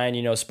 to try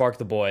and, spark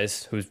the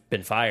boys, who's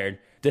been fired,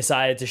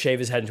 decided to shave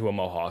his head into a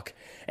mohawk.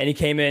 And he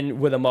came in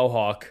with a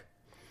mohawk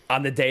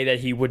on the day that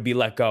he would be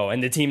let go,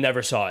 and the team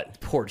never saw it.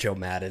 Poor Joe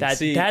Maddon.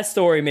 That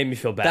story made me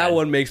feel bad. That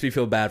one makes me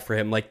feel bad for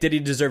him. Like, did he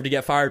deserve to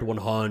get fired?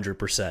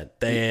 100%.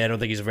 I don't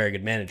think he's a very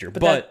good manager.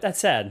 But that's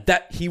sad.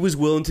 That he was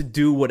willing to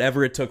do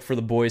whatever it took for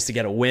the boys to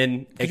get a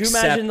win. Could you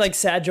imagine,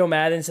 sad Joe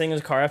Maddon sitting in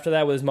his car after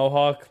that with his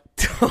mohawk?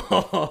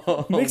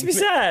 Makes me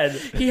sad.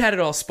 He had it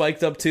all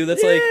spiked up, too.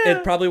 That's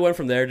it probably went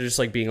from there to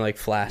just, being,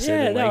 flaccid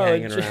and,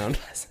 hanging around.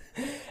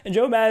 And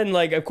Joe Maddon,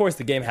 of course,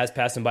 the game has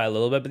passed him by a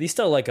little bit, but he's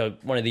still,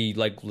 one of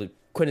the,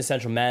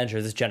 quintessential managers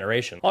of this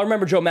generation. I'll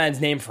remember Joe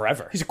Maddon's name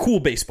forever. He's a cool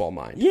baseball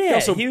mind. Yeah. He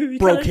also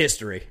broke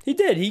history. He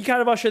did. He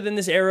kind of ushered in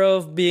this era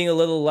of being a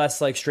little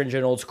less,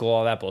 stringent, old school,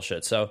 all that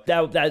bullshit. So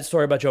that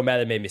story about Joe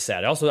Maddon made me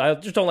sad. Also, I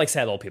just don't like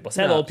sad old people.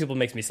 Old people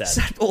makes me sad.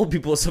 Sad old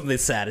people are some of the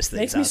saddest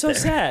things Makes me so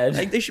sad.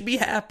 They should be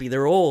happy.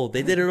 They're old.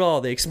 They did it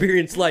all. They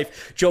experienced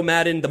life. Joe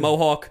Maddon, the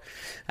Mohawk,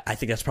 I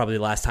think that's probably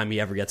the last time he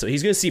ever gets it.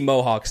 He's going to see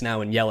Mohawks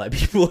now and yell at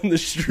people in the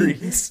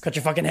streets. Cut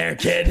your fucking hair,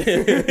 kid.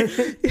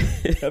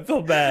 I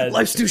feel bad.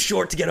 Life's too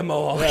short to get a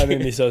Mohawk. That made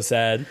me so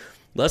sad.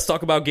 Let's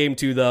talk about Game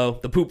 2, though.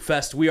 The Poop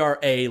Fest. We are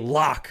a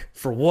lock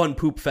for one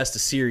Poop Fest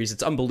series.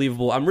 It's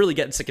unbelievable. I'm really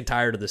getting sick and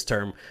tired of this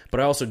term, but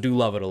I also do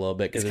love it a little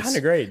bit. It's kind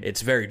of great.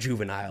 It's very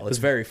juvenile. It's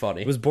very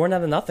funny. It was born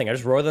out of nothing. I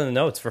just wrote it in the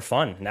notes for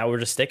fun. Now we're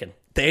just sticking.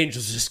 The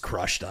Angels just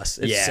crushed us.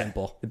 It's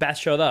simple. The bats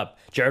showed up.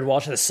 Jared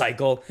Walsh had a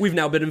cycle. We've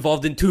now been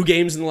involved in 2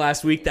 games in the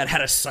last week that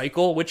had a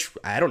cycle, which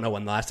I don't know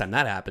when the last time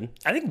that happened.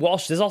 I think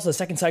Walsh, this is also the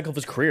second cycle of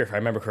his career, if I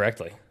remember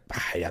correctly.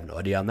 I have no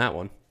idea on that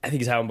one. I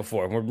think he's had one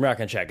before. We're not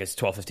going to check. It's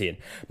 12-15.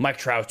 Mike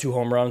Trout, 2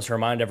 home runs to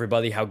remind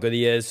everybody how good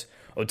he is.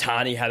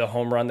 Ohtani had a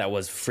home run that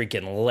was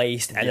freaking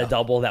laced and a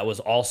double that was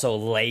also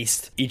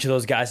laced. Each of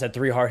those guys had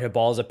 3 hard hit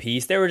balls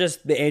apiece. The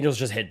Angels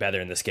just hit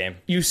better in this game.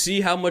 You see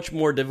how much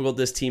more difficult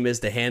this team is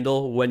to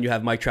handle when you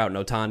have Mike Trout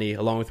and Ohtani,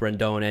 along with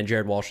Rendon and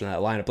Jared Walsh in that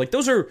lineup. Like,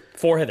 those are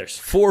 4 hitters.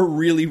 4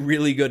 really,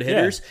 really good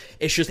hitters. Yeah.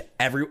 It's just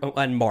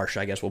and Marsh,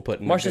 I guess we'll put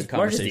in Marsh the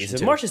conversation is decent.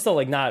 too. Marsh is still,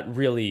 like, not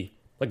really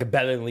like a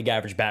better than league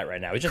average bat right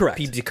now. It's just correct.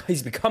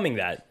 He's becoming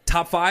that.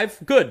 Top 5,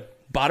 good.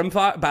 Bottom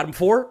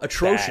 4,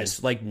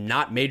 atrocious. Bad. Like,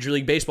 not Major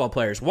League Baseball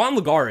players. Juan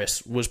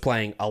Lagares was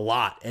playing a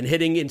lot and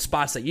hitting in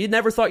spots that you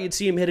never thought you'd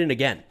see him hitting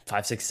again.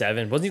 5, 6,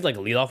 7. Wasn't he like a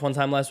leadoff one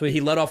time last week?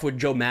 He led off with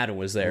Joe Madden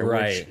was there.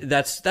 Right. Which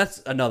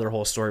that's another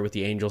whole story with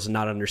the Angels and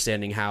not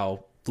understanding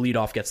how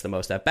leadoff gets the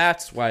most at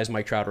bats. Why is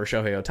Mike Trout or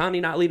Shohei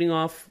Ohtani not leading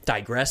off?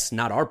 Digress,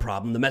 not our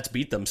problem. The Mets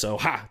beat them, so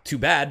too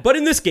bad. But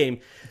in this game,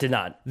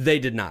 they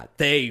did not.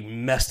 They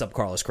messed up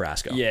Carlos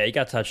Carrasco. Yeah, he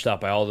got touched up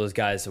by all those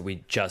guys that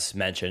we just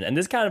mentioned. And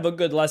this is kind of a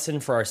good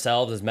lesson for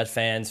ourselves as Met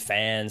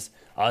fans,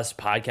 us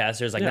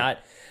podcasters, not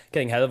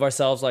getting ahead of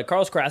ourselves. Like,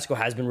 Carlos Carrasco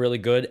has been really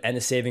good and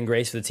a saving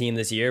grace for the team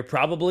this year.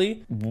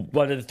 Probably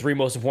one of the 3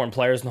 most important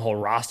players in the whole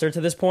roster to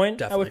this point.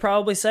 Definitely. I would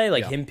probably say.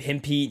 Like, him,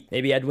 Pete,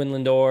 maybe Edwin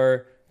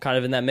Lindor, kind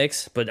of in that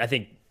mix. But I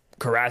think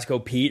Carrasco,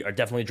 Pete are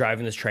definitely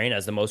driving this train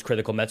as the most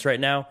critical Mets right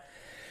now.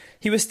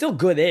 He was still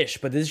good-ish,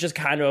 but this is just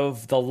kind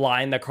of the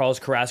line that Carlos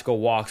Carrasco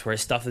walks, where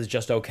his stuff is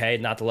just okay,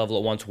 not the level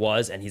it once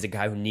was, and he's a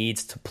guy who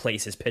needs to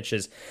place his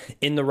pitches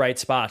in the right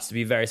spots to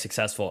be very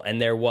successful.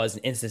 And there was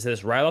an instance of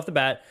this right off the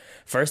bat.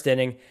 First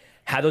inning,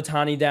 had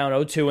Ohtani down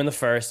 0-2 in the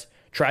first,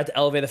 tried to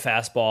elevate the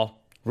fastball,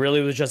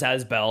 really was just at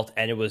his belt,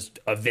 and it was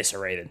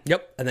eviscerated.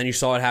 Yep, and then you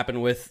saw it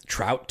happen with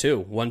Trout,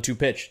 too. 1-2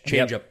 pitch,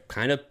 changeup,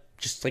 kind of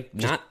just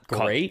not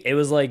great. It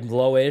was like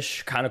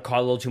lowish, kind of caught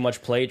a little too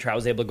much plate. Trout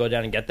was able to go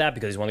down and get that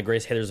because he's one of the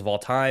greatest hitters of all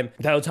time.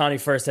 That Ohtani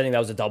first inning, that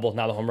was a double,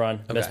 not a home run.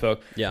 Okay.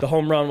 Misspoke. Yeah. The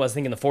home run was, I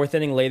think, in the 4th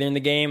inning, later in the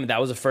game.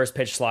 That was a first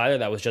pitch slider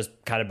that was just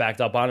kind of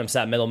backed up on him,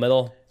 sat middle.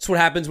 That's what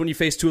happens when you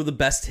face 2 of the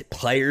best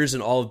players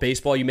in all of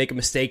baseball. You make a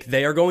mistake,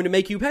 they are going to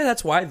make you pay.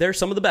 That's why they're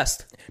some of the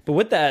best. But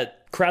with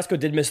that, Carrasco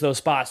did miss those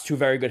spots, 2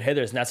 very good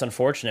hitters, and that's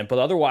unfortunate. But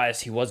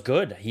otherwise, he was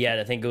good. He had,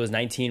 I think it was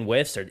 19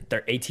 whiffs or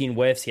 18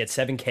 whiffs. He had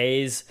 7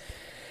 Ks.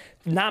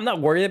 I'm not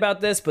worried about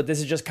this, but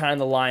this is just kind of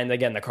the line,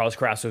 again, that Carlos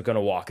Carrasco is going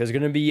to walk. There's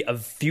going to be a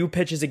few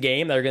pitches a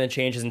game that are going to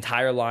change his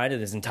entire line and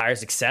his entire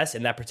success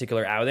in that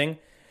particular outing.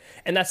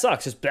 And that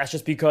sucks. That's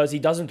just because he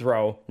doesn't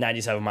throw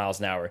 97 miles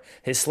an hour.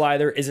 His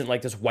slider isn't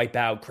like this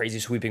wipe-out, crazy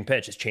sweeping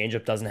pitch. His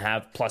changeup doesn't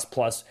have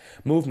plus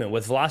movement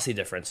with velocity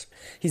difference.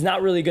 He's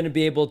not really going to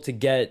be able to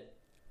get...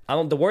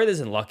 the word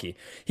isn't lucky.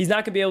 He's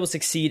not going to be able to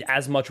succeed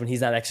as much when he's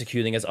not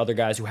executing as other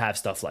guys who have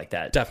stuff like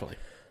that. Definitely.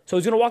 So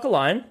he's going to walk a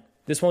line.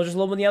 This one was just a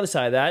little bit on the other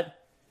side of that.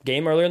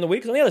 Game earlier in the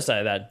week was on the other side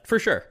of that. For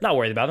sure. Not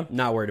worried about him.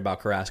 Not worried about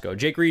Carrasco.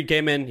 Jake Reed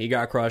came in. He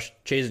got crushed.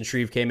 Chazen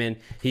Shreve came in.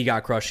 He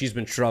got crushed. He's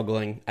been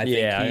struggling. I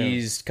think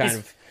he's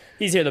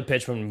He's here to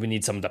pitch when we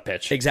need someone to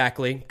pitch.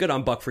 Exactly. Good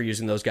on Buck for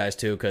using those guys,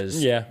 too,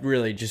 because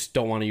really just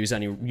don't want to use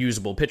any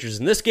usable pitchers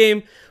in this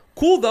game.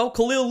 Cool, though.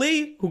 Khalil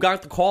Lee, who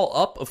got the call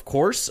up, of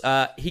course,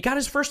 he got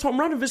his first home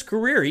run of his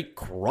career. He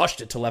crushed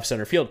it to left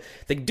center field.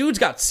 The dude's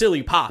got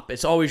silly pop.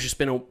 It's always just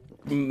been a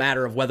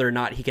matter of whether or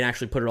not he can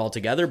actually put it all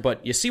together,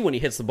 but you see when he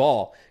hits the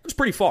ball, it was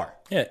pretty far.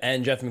 Yeah,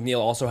 and Jeff McNeil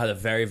also had a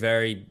very,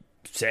 very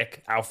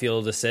sick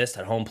outfield assist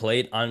at home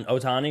plate on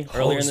Ohtani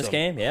earlier in this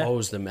game. Yeah,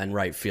 hosed them and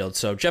right field.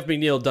 So Jeff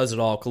McNeil does it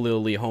all.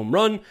 Khalil Lee home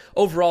run.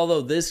 Overall,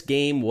 though, this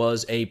game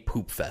was a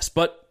poop fest.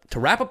 But to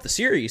wrap up the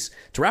series,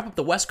 to wrap up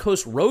the West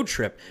Coast road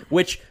trip,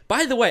 which,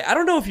 by the way, I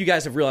don't know if you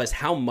guys have realized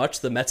how much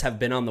the Mets have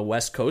been on the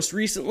West Coast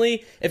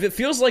recently. If it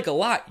feels like a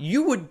lot,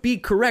 you would be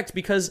correct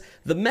because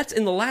the Mets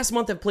in the last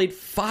month have played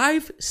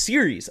 5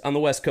 series on the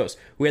West Coast.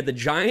 We had the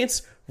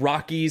Giants,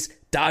 Rockies,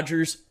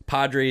 Dodgers,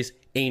 Padres,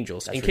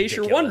 Angels. In case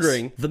you're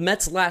wondering, the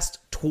Mets' last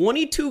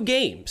 22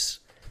 games,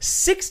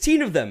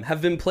 16 of them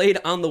have been played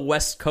on the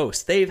West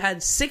Coast. They've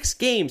had 6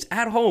 games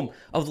at home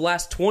of the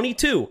last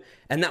 22,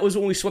 and that was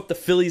when we swept the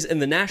Phillies and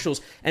the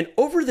Nationals. And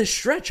over the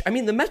stretch, I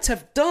mean, the Mets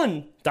have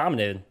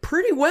dominated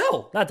pretty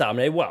well. Not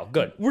dominated, well,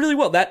 good. Really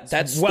well.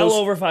 That's well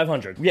over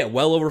 500. Yeah,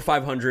 well over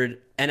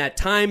 500. And at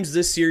times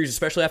this series,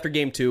 especially after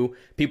Game 2,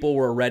 people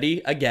were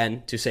ready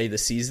again to say the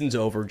season's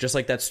over, just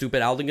like that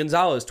stupid Alden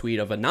Gonzalez tweet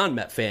of a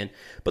non-Met fan.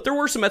 But there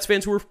were some Mets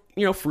fans who were,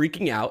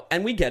 freaking out,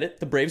 and we get it.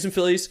 The Braves and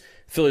Phillies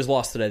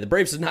lost today. The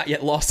Braves have not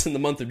yet lost in the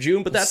month of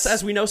June, but that's,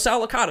 as we know,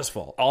 Sal Licata's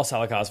fault. All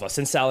Sal Licata's fault.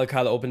 Since Sal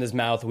Licata opened his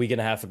mouth a week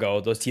and a half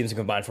ago, those teams have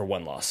combined for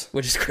 1 loss.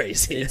 Which is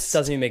crazy. It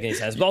doesn't even make any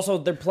sense. But also,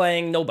 they're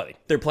playing nobody.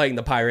 They're playing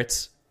the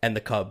Pirates and the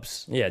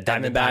Cubs. Yeah,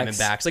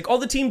 Diamondbacks. Like all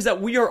the teams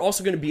that we are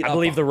also going to beat up on. I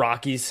believe the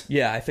Rockies.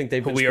 Yeah, I think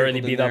they've been we already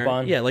beat up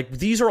on. Yeah, like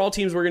these are all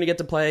teams we're going to get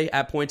to play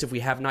at points if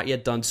we have not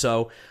yet done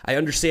so. I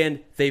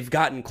understand they've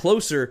gotten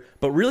closer,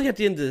 but really at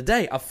the end of the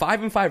day, a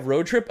 5-5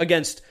 road trip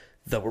against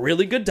the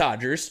really good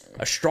Dodgers,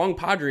 a strong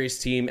Padres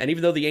team, and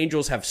even though the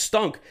Angels have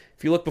stunk,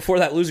 if you look before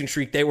that losing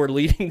streak, they were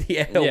leading the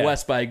AL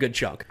West by a good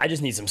chunk. I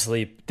just need some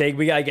sleep.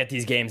 We got to get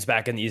these games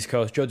back in the East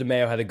Coast. Joe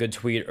DeMaio had a good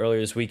tweet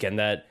earlier this weekend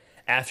that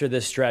after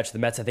this stretch, the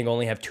Mets, I think,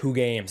 only have 2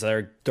 games that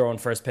are throwing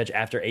first pitch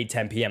after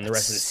 8:10 p.m. the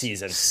rest of the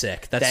season.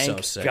 Sick. That's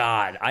so sick. Thank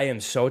God. I am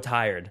so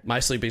tired. My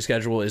sleeping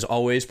schedule is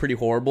always pretty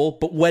horrible,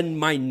 but when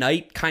my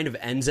night kind of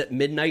ends at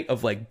midnight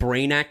of like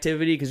brain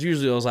activity, because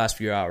usually those last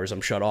few hours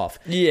I'm shut off.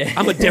 Yeah.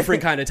 I'm a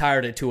different kind of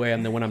tired at 2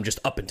 a.m. than when I'm just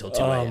up until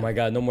 2 a.m. Oh my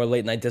God. No more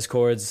late night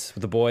discords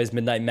with the boys.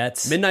 Midnight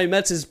Mets. Midnight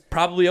Mets is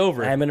probably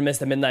over. I'm going to miss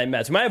the Midnight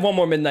Mets. We might have one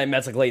more Midnight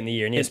Mets like late in the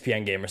year, an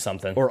ESPN game or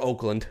something. Or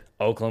Oakland.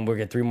 Oakland, we'll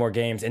get 3 more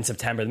games in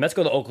September. The Mets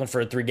go to Oakland for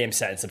a 3-game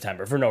set in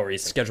September for no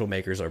reason. Schedule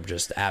makers are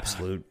just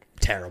absolute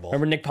terrible.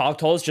 Remember Nick Pollock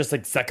told us just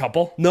like that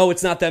couple? No,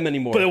 it's not them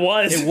anymore. But it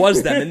was. It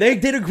was them, and they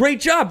did a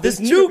great job.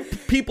 This new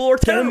people are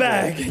terrible.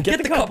 Get them back.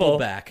 Get the couple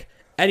back.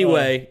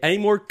 Anyway, any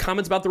more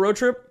comments about the road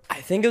trip? I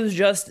think it was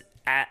just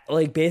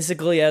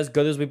basically as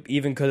good as we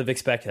even could have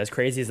expected, as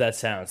crazy as that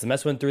sounds. The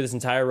Mets went through this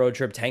entire road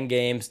trip, 10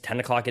 games, 10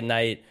 o'clock at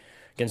night,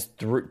 against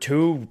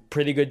 2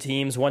 pretty good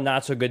teams, 1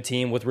 not so good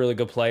team with really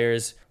good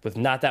players, with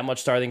not that much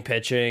starting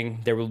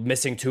pitching. They were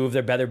missing 2 of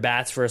their better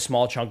bats for a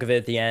small chunk of it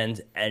at the end,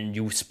 and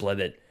you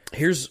split it.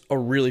 Here's a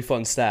really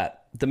fun stat.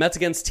 The Mets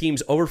against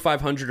teams over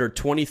 500 are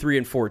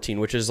 23-14,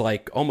 which is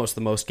like almost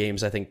the most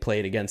games I think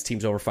played against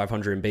teams over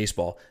 500 in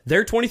baseball.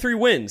 Their 23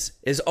 wins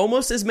is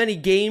almost as many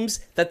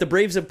games that the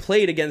Braves have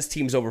played against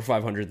teams over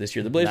 500 this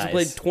year. The Braves have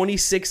played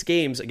 26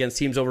 games against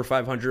teams over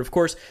 500. Of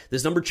course,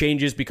 this number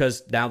changes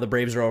because now the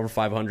Braves are over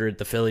 500.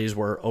 The Phillies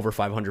were over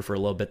 500 for a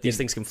little bit. These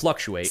things can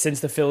fluctuate. Since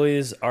the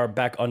Phillies are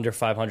back under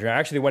 500,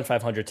 actually they went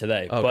 500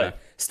 today, but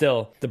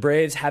still, the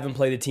Braves haven't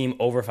played a team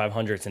over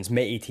 500 since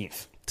May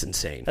 18th. It's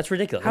insane. That's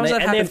ridiculous. How does that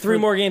and happen they have 3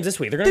 more games this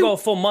week. They're going to go a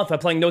full month by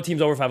playing no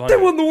teams over 500.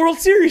 They won the World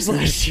Series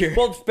last year.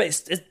 Well,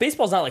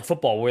 baseball's not like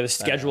football where the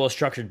schedule is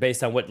structured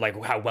based on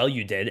how well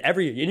you did.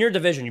 In your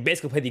division, you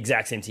basically play the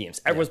exact same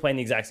teams. Everyone's playing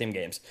the exact same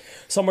games.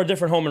 Some are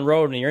different home and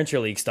road in your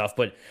interleague stuff,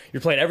 but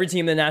you're playing every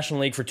team in the National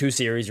League for 2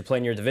 series. You're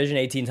playing your division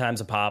 18 times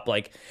a pop.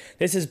 Like,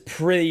 this is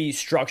pretty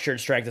structured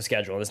strength of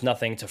schedule. There's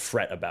nothing to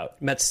fret about.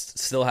 Mets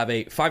still have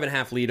a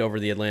 5.5 lead over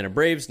the Atlanta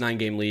Braves,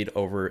 9-game lead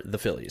over the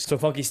Phillies. So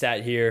funky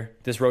stat here.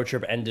 This road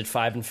trip ended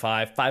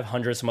 5-5.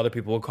 500, some other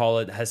people will call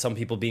it, has some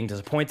people being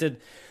disappointed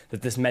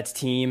that this Mets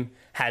team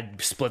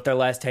had split their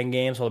last 10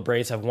 games while the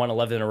Braves have won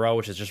 11 in a row,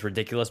 which is just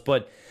ridiculous.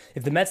 But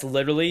if the Mets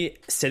literally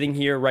sitting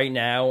here right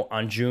now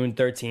on June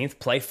 13th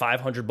play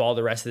 500 ball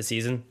the rest of the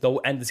season,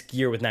 they'll end this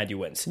year with 90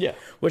 wins. Yeah.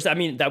 Which, I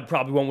mean, that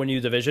probably won't win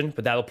you the division,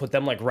 but that'll put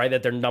them like right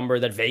at their number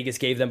that Vegas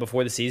gave them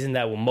before the season.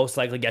 That will most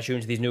likely get you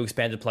into these new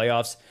expanded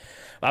playoffs.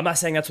 I'm not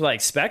saying that's what I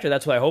expect or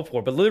that's what I hope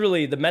for, but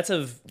literally the Mets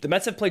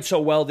have played so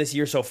well this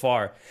year so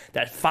far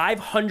that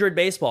 500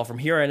 baseball from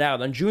here on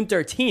out on June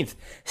 13th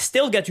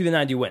still get you the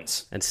 90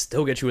 wins. And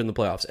still get you in the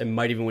playoffs and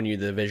might even win you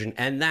the division.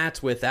 And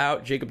that's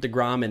without Jacob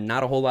deGrom and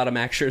not a whole lot of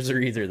Max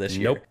Scherzer either this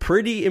year. Nope.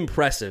 Pretty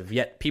impressive,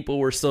 yet people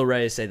were still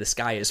ready to say the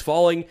sky is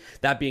falling.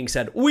 That being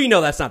said, we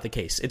know that's not the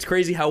case. It's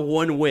crazy how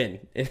one win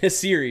in a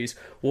series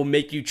will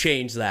make you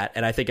change that,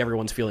 and I think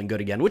everyone's feeling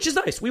good again, which is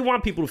nice. We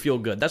want people to feel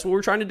good. That's what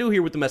we're trying to do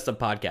here with the Messed Up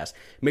Podcast.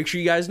 Make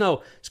sure you guys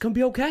know it's going to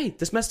be okay.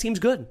 This Mets team's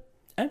good.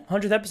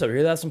 100th episode. We're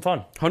here to have some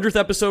fun. 100th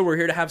episode. We're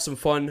here to have some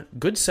fun.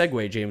 Good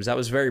segue, James. That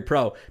was very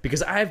pro,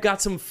 because I've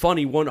got some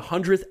funny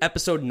 100th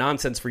episode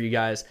nonsense for you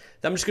guys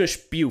that I'm just going to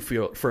spew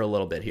for a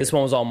little bit here. This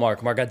one was all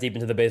Mark. Mark got deep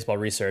into the baseball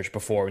research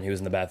before when he was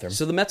in the bathroom.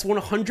 So the Mets'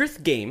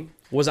 100th game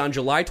was on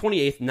July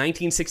 28th,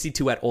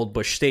 1962 at Old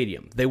Busch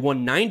Stadium. They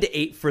won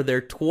 9-8 for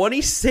their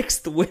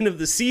 26th win of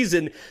the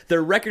season.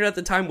 Their record at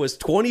the time was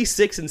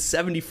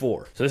 26-74.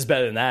 So this is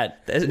better than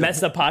that. Mets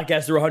the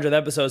podcast through 100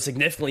 episodes,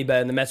 significantly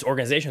better than the Mets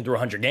organization through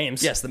 100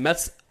 games. Yes, the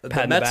Mets are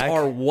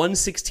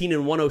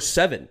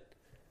 116-107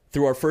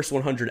 through our first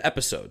 100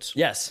 episodes.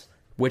 Yes.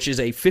 Which is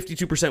a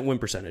 52% win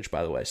percentage,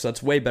 by the way. So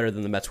that's way better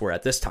than the Mets were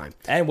at this time.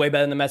 And way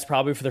better than the Mets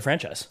probably for their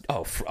franchise.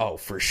 Oh,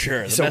 for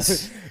sure.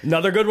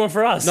 Another good one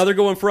for us. Another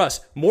good one for us.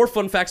 More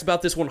fun facts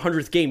about this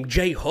 100th game.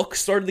 Jay Hook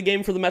started the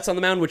game for the Mets on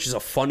the mound, which is a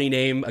funny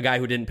name, a guy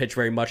who didn't pitch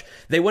very much.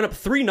 They went up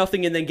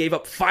 3-0 and then gave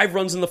up 5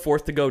 runs in the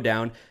 4th to go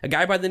down. A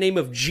guy by the name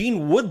of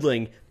Gene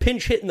Woodling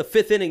pinch hit in the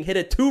 5th inning, hit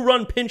a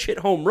 2-run pinch hit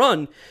home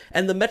run,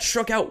 and the Mets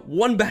struck out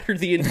 1 batter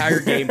the entire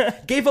game.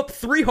 Gave up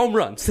 3 home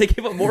runs. They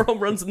gave up more home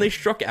runs than they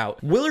struck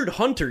out. Willard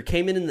Hunter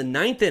came in the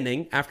 9th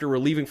inning after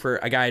relieving for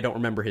a guy I don't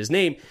remember his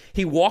name.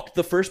 He walked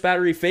the first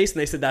batter he faced,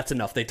 and they said that's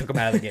enough. They took him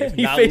out of the game.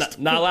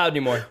 Not allowed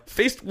anymore.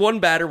 Faced 1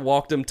 batter,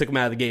 walked him, took him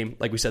out of the game.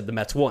 Like we said, the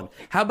Mets won.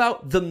 How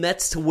about the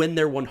Mets to win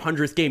their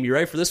 100th game? You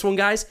ready for this one,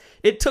 guys?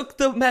 It took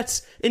the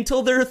Mets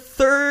until their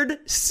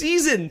 3rd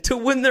season to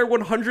win their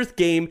 100th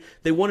game.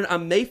 They won it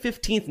on May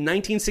 15th,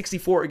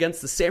 1964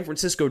 against the San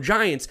Francisco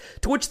Giants,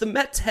 to which the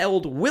Mets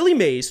held Willie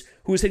Mays,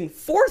 who was hitting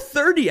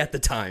 .430 at the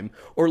time,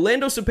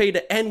 Orlando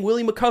Cepeda, and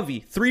Willie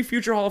McCovey, 3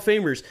 future Hall of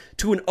Famers,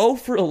 to an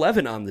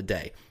 0-for-11 on the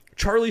day.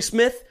 Charlie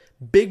Smith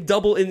Big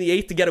double in the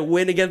 8th to get a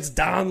win against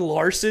Don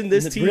Larson.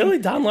 This team. Really?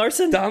 Don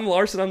Larson? Don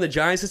Larson on the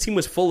Giants. This team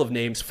was full of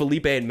names.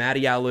 Felipe and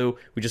Matty Alou.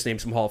 We just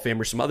named some Hall of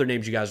Famers. Some other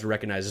names you guys would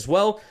recognize as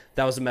well.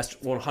 That was the Mets'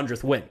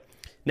 100th win.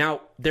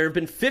 Now, there have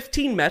been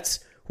 15 Mets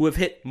who have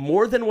hit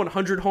more than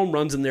 100 home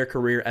runs in their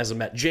career as a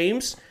Met.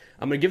 James,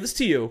 I'm going to give this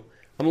to you.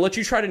 I'm going to let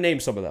you try to name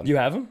some of them. You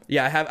have them?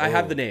 Yeah, I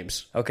have the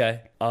names. Okay.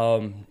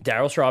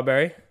 Darryl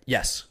Strawberry.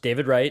 Yes.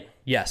 David Wright.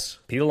 Yes.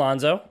 Pete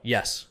Alonso.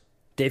 Yes.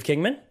 Dave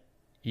Kingman.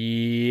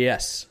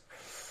 Yes.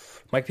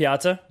 Mike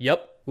Piazza.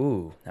 Yep.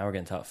 Ooh, now we're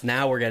getting tough.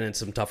 Now we're getting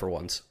some tougher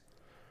ones.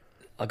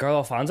 Edgardo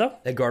Alfonso.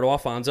 Edgardo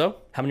Alfonso.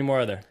 How many more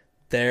are there?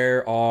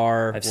 There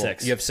are... I have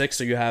 6. You have 6,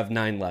 so you have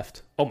 9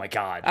 left. Oh my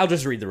God. I'll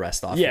just read the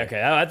rest off. Yeah,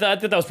 okay. I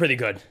thought that was pretty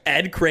good.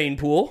 Ed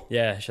Kranepool.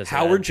 Yeah.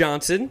 Howard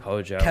Johnson.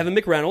 Hojo. Kevin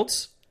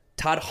McReynolds.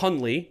 Todd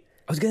Hundley.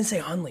 I was going to say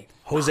Hundley.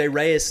 Jose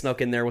Reyes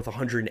snuck in there with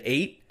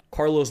 108.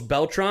 Carlos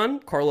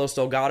Beltran. Carlos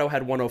Delgado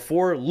had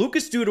 104.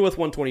 Lucas Duda with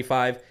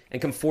 125. And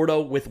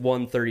Conforto with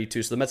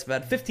 132. So the Mets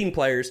have had 15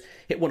 players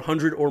hit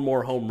 100 or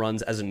more home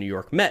runs as a New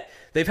York Met.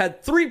 They've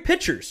had 3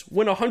 pitchers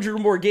win 100 or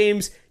more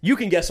games. You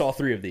can guess all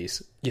 3 of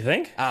these. You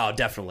think? Oh,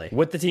 definitely.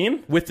 With the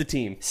team? With the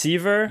team.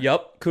 Seaver?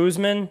 Yep.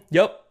 Kuzman?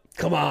 Yep.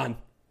 Come on.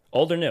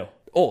 Old or new?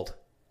 Old.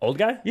 Old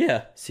guy?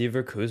 Yeah.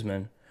 Seaver,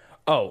 Kuzman.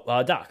 Oh,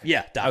 Doc.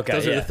 Yeah, Doc. Okay,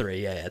 Those are yeah. the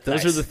 3. Yeah.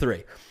 Those Nice. are the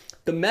 3.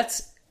 The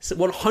Mets'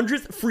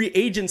 100th free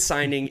agent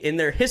signing in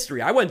their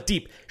history. I went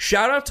deep.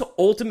 Shout out to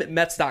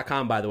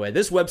UltimateMets.com, by the way.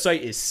 This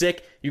website is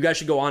sick. You guys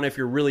should go on if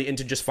you're really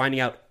into just finding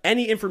out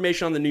any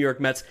information on the New York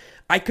Mets.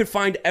 I could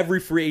find every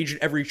free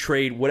agent, every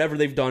trade, whatever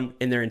they've done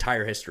in their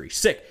entire history.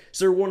 Sick.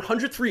 So their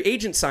 100th free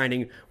agent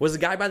signing was a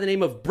guy by the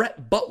name of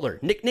Brett Butler,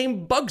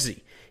 nicknamed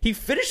Bugsy. He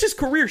finished his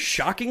career,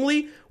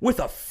 shockingly, with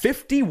a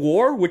 50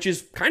 WAR, which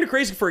is kind of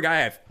crazy for a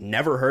guy I've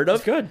never heard of.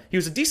 That's good. He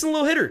was a decent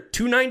little hitter,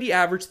 290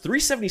 average,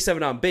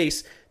 377 on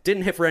base.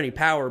 Didn't hit for any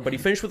power, but he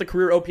finished with a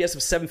career OPS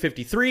of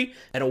 753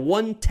 and a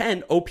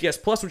 110 OPS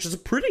plus, which is a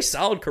pretty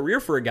solid career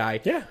for a guy.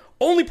 Yeah.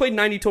 Only played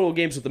 90 total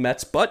games with the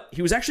Mets, but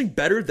he was actually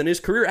better than his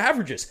career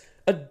averages.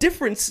 A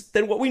difference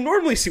than what we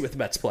normally see with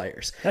Mets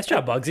players. Nice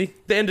job, Bugsy.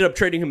 They ended up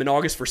trading him in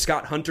August for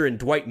Scott Hunter and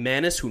Dwight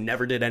Manis, who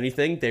never did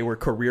anything. They were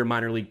career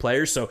minor league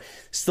players, so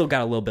still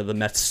got a little bit of the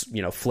Mets,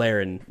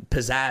 flair and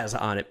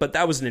pizzazz on it. But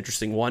that was an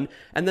interesting one.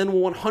 And then the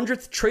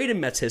 100th trade in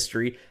Mets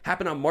history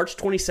happened on March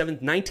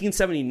 27th,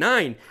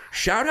 1979.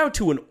 Shout out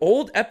to an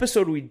old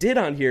episode we did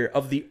on here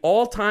of the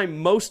all-time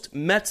most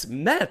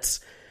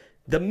Mets.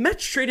 The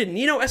Mets traded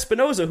Nino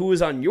Espinosa, who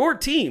was on your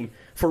team,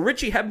 for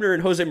Richie Hebner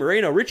and Jose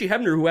Moreno. Richie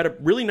Hebner, who had a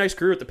really nice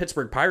career with the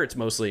Pittsburgh Pirates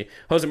mostly.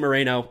 Jose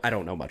Moreno, I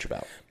don't know much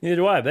about. Neither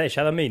do I, but hey,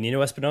 shout out me,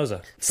 Nino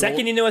Espinosa.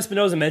 Second Nino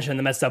Espinosa mentioned in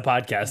the Mets Stuff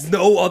podcast.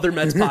 No other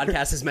Mets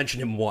podcast has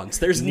mentioned him once.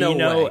 There's no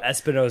Nino way.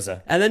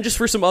 Espinosa. And then just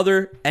for some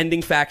other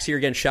ending facts here,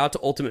 again, shout out to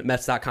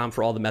UltimateMets.com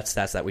for all the Mets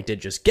stats that we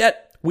did just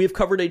get. We have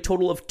covered a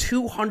total of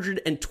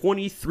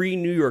 223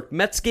 New York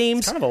Mets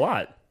games. Kind of a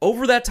lot.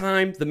 Over that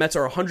time, the Mets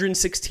are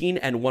 116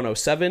 and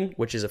 107,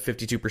 which is a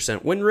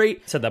 52% win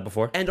rate. Said that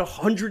before. And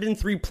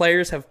 103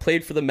 players have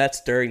played for the Mets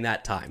during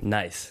that time.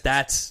 Nice.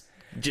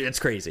 It's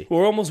crazy.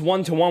 We're almost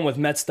 1-to-1 with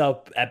Mets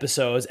Stuff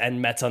episodes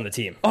and Mets on the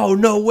team. Oh,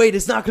 no, wait,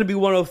 it's not going to be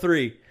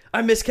 103.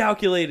 I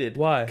miscalculated.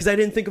 Why? Because I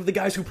didn't think of the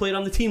guys who played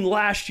on the team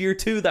last year,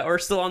 too, that are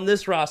still on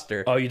this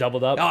roster. Oh, you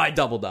doubled up? Oh, I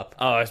doubled up.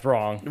 Oh, that's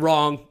wrong.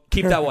 Wrong.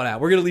 Keep that one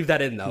out. We're going to leave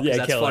that in, though, because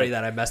that's kill funny it.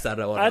 that I messed that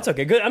one up. That's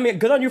okay. Good. I mean,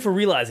 good on you for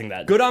realizing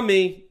that. Good on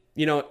me.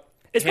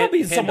 It's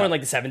probably somewhere in up.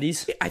 like the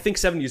 70s. I think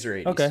 70s or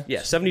 80s. Okay. Yeah,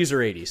 70s or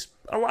 80s.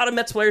 A lot of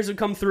Mets players have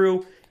come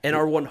through in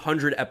our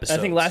 100 episodes.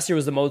 I think last year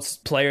was the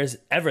most players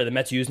ever the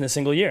Mets used in a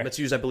single year. Mets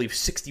used, I believe,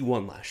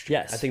 61 last year.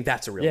 Yes. I think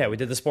that's a real Yeah, number. we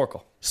did the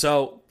Sporkle.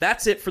 So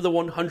that's it for the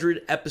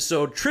 100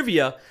 episode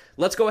trivia.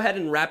 Let's go ahead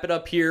and wrap it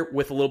up here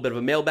with a little bit of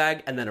a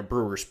mailbag and then a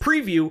Brewers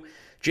preview.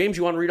 James,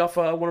 you want to read off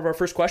one of our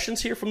first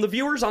questions here from the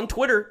viewers on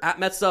Twitter,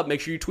 @MetsUp.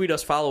 Make sure you tweet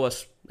us, follow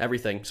us,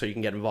 everything, so you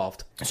can get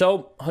involved.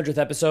 So, 100th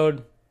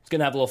episode. It's going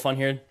to have a little fun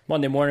here.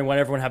 Monday morning, want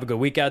everyone to have a good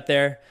week out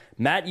there.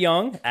 Matt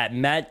Young,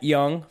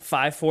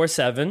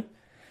 @MattYoung547.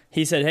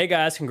 He said, hey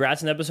guys,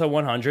 congrats on episode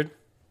 100.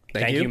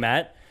 Thank you,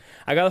 Matt.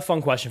 I got a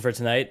fun question for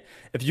tonight.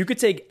 If you could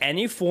take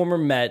any former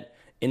Met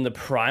in the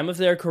prime of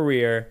their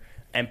career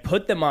and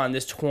put them on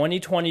this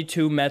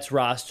 2022 Mets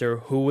roster,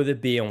 who would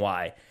it be and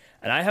why?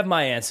 And I have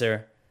my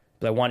answer,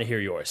 but I want to hear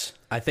yours.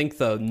 I think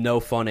the no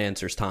fun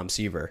answer is Tom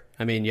Seaver.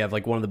 I mean, you have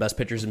like one of the best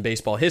pitchers in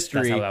baseball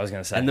history. That's not what I was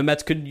going to say. And the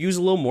Mets could use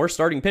a little more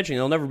starting pitching.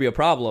 It'll never be a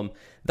problem.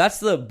 That's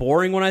the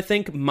boring one, I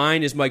think.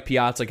 Mine is Mike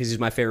Piazza because he's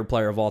my favorite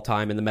player of all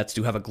time, and the Mets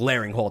do have a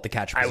glaring hole at the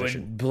catcher I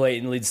position. would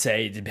blatantly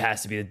say it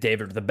has to be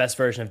the best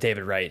version of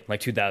David Wright,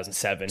 like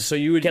 2007. So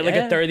you would get like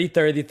a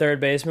 30-30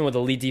 third baseman with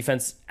elite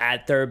defense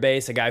at third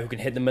base, a guy who can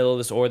hit the middle of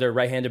this order,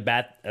 right-handed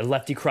bat, a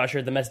lefty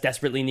crusher the Mets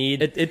desperately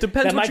need. It depends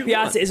that what Mike you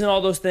Piazza want. isn't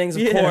all those things,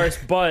 of course,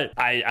 but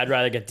I'd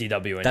rather get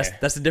DW in here.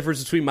 That's the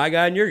difference between my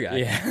guy and your guy.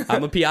 Yeah.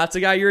 I'm a Piazza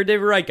guy. You're a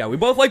David Wright guy. We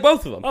both like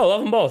both of them. Oh,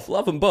 love them both.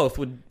 Love them both.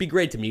 Would be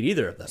great to meet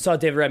either of them. Saw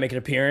David Wright make an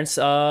appearance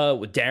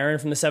with Darren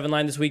from the 7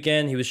 Line this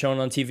weekend. He was shown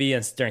on TV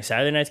and during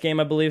Saturday night's game,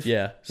 I believe.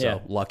 Yeah.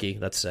 So lucky.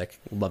 That's sick.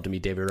 Love to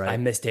meet David Wright. I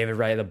missed David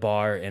Wright at the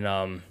bar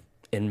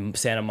in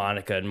Santa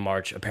Monica in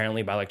March,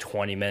 apparently by like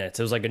 20 minutes.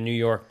 It was like a New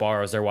York bar.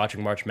 I was there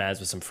watching March Madness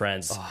with some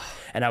friends,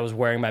 and I was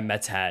wearing my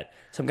Mets hat.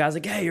 Some guy's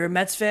like, hey, you're a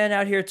Mets fan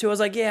out here too? I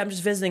was like, yeah, I'm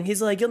just visiting.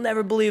 He's like, you'll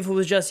never believe who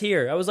was just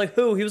here. I was like,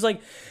 who? He was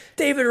like,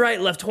 David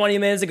Wright left 20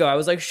 minutes ago. I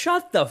was like,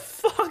 shut the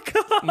fuck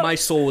up. My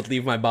soul would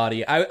leave my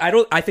body.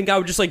 I think I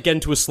would just like get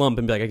into a slump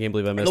and be like, I can't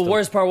believe I missed him. The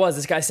worst part was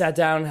this guy sat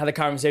down and had a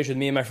conversation with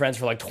me and my friends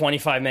for like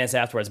 25 minutes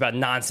afterwards about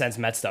nonsense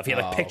Met stuff. He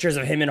had like pictures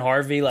of him and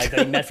Harvey like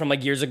that he met from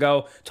like years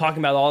ago, talking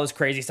about all this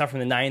crazy stuff from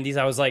the 90s.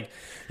 I was like,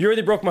 you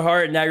really broke my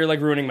heart and now you're like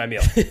ruining my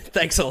meal.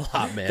 Thanks a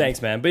lot, man.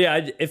 Thanks, man. But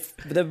yeah, if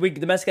the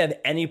Mets could have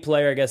any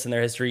player, I guess, in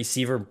their history,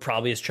 Seaver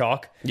probably is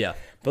chalk. Yeah.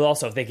 But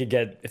also, if they can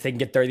get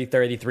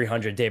 30-30,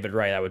 300, David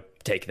Wright, I would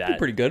take that.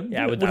 Pretty good.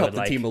 Yeah, I would help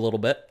the team a little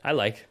bit. I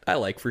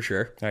like for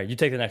sure. All right, you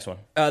take the next one.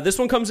 This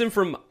one comes in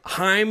from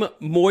Haim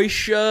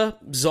Moishe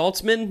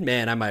Zaltzman.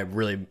 Man, I might have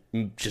really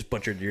just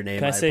butchered your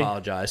name. I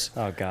apologize.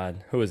 Oh,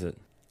 God. Who is it?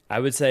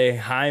 I would say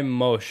Haim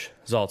Moshe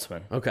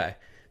Zaltzman. Okay.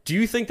 Do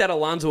you think that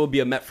Alonso will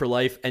be a Met for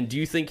life, and do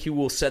you think he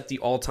will set the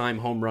all-time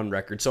home run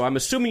record? So I'm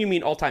assuming you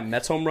mean all-time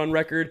Mets home run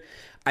record.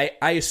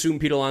 I assume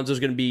Pete Alonso is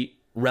going to be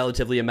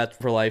relatively a Met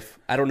for life.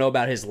 I don't know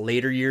about his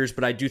later years,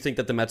 but I do think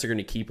that the Mets are going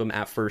to keep him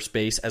at first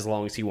base as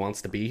long as he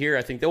wants to be here.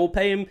 I think they will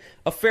pay him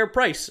a fair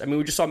price. I mean,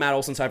 we just saw Matt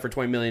Olson sign for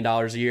 $20 million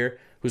a year,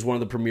 who's one of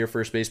the premier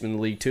first basemen in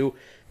the league, too.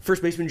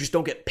 First basemen just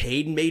don't get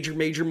paid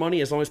major money.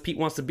 As long as Pete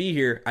wants to be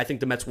here, I think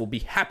the Mets will be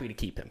happy to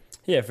keep him.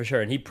 Yeah, for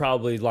sure. And he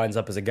probably lines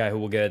up as a guy who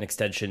will get an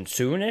extension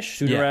sooner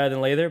rather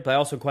than later. But I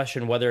also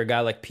question whether a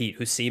guy like Pete,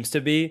 who seems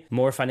to be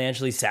more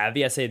financially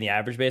savvy, I say the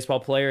average baseball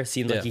player,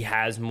 seems like he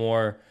has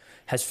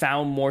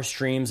found more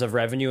streams of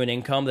revenue and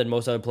income than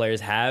most other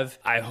players have.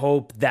 I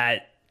hope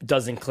that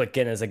doesn't click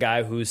in as a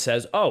guy who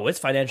says, oh, it's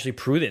financially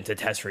prudent to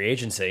test free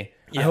agency.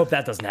 I hope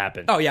that doesn't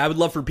happen. Oh, yeah, I would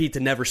love for Pete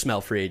to never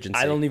smell free agency.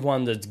 I don't even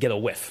want him to get a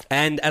whiff.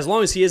 And as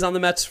long as he is on the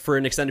Mets for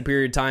an extended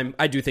period of time,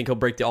 I do think he'll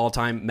break the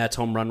all-time Mets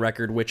home run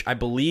record, which I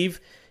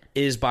believe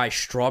is by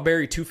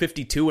Strawberry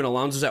 252, and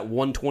Alonso's at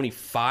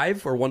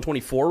 125 or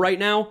 124 right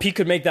now. Pete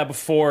could make that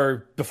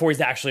before he's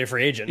actually a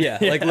free agent. Yeah,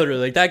 like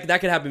literally. That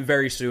could happen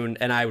very soon,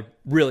 and I would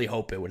really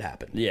hope it would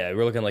happen. Yeah,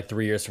 we're looking like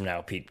 3 years from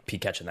now, Pete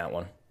catching that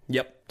one.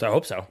 Yep. So I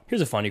hope so.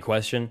 Here's a funny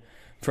question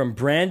from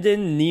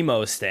Brandon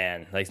Nemo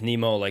Stan. Like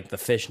Nemo, like the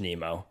fish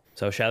Nemo.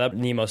 So shout out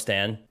Nemo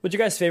Stan. What's your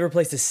guys' favorite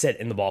place to sit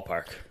in the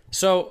ballpark?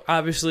 So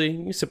obviously,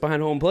 you sit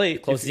behind home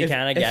plate. Close as you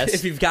can, I guess.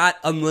 If you've got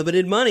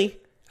unlimited money,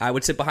 I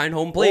would sit behind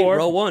home plate,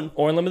 row one.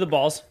 Or unlimited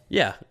balls.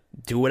 Yeah,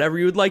 do whatever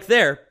you would like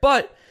there.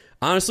 But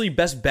honestly,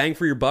 best bang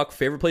for your buck,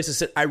 favorite place to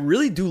sit. I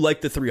really do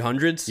like the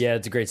 300s. Yeah,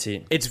 it's a great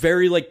seat. It's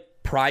very like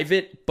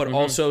private, but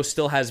also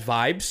still has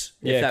vibes,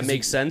 if that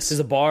makes sense. There's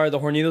a bar, the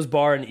Hornitos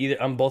bar,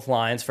 on both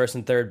lines, first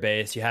and third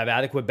base. You have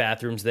adequate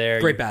bathrooms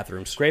there. Great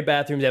bathrooms. Great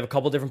bathrooms. You have a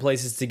couple different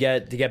places to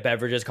get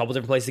beverages, a couple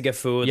different places to get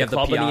food. You have the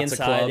club Piazza on the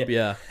inside. Club,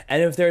 yeah.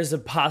 And if there's a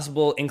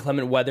possible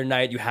inclement weather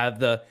night, you have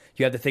the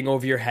thing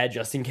over your head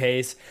just in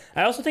case.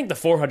 I also think the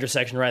 400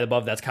 section right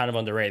above that's kind of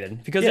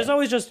underrated because there's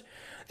always just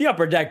the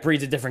upper deck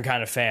breeds a different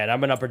kind of fan.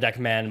 I'm an upper deck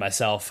man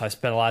myself. I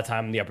spent a lot of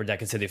time in the upper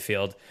deck at Citi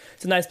Field.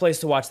 It's a nice place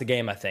to watch the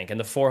game, I think. And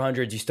the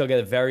 400s, you still get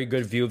a very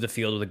good view of the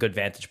field with a good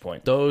vantage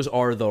point. Those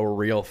are the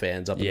real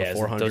fans up in the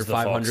 400,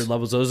 500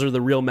 levels. Those are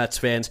the real Mets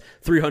fans.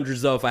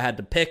 300s, though, if I had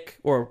to pick,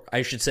 or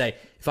I should say,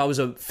 if I was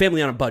a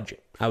family on a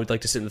budget, I would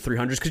like to sit in the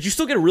 300s because you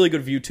still get a really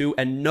good view too,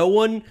 and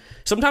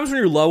sometimes when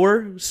you're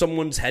lower,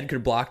 someone's head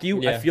could block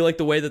you. Yeah. I feel like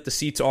the way that the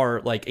seats are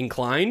like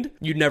inclined,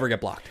 you'd never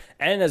get blocked.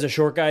 And as a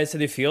short guy to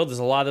the field, there's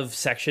a lot of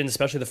sections,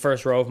 especially the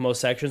first row of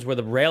most sections, where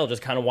the rail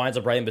just kind of winds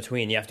up right in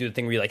between. You have to do the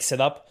thing where you like sit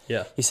up.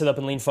 Yeah. You sit up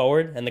and lean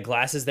forward, and the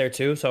glass is there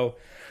too. So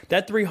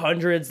that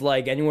 300's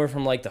like anywhere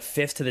from like the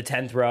 5th to the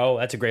 10th row.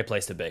 That's a great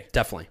place to be.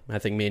 Definitely. I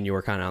think me and you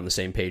are kind of on the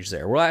same page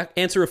there. We'll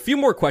answer a few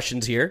more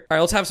questions here. All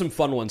right, let's have some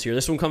fun ones here.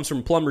 This one comes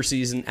from Plumber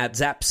Season at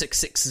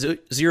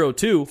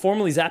Zap6602.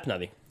 Formerly Zap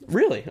Nutty.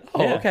 Really?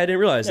 Oh, yeah. Okay. I didn't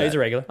realize that. He's a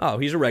regular. Oh,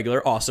 he's a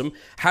regular. Awesome.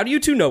 How do you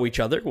two know each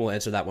other? We'll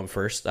answer that one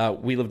first.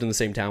 We lived in the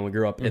same town. We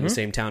grew up in the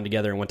same town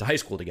together and went to high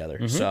school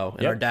together. So,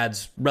 and our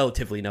dads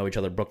relatively know each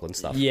other, Brooklyn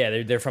stuff.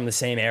 Yeah, they're from the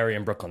same area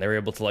in Brooklyn. They were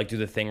able to like do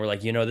the thing where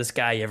like, you know this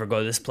guy, you ever go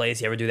to this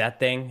place, you ever do that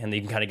thing? And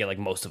you can kind of get like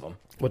most of them.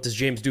 What does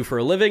James do for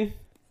a living?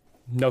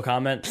 No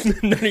comment.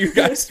 None of your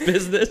guys'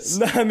 business.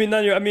 No,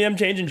 I'm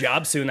changing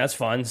jobs soon. That's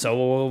fun.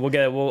 So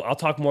I'll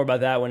talk more about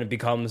that when it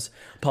becomes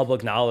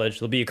public knowledge.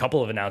 There'll be a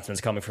couple of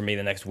announcements coming from me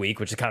the next week,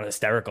 which is kind of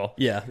hysterical.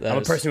 Yeah, I'm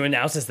a person who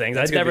announces things.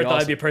 I never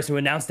thought I'd be a person who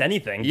announced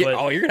anything. Yeah,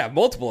 but you're gonna have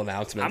multiple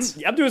announcements.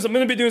 I'm going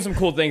to be doing some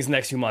cool things the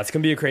next few months. It's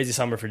gonna be a crazy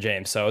summer for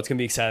James. So it's gonna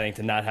be exciting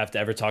to not have to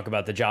ever talk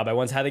about the job I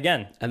once had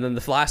again. And then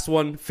the last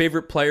one,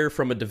 favorite player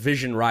from a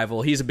division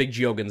rival. He's a big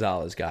Gio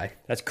Gonzalez guy.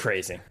 That's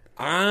crazy.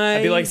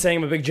 I'd be like saying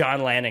I'm a big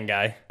John Lanning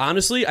guy.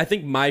 Honestly, I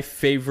think my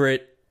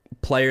favorite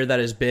player that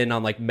has been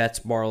on like Mets,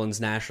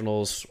 Marlins,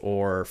 Nationals,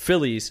 or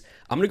Phillies,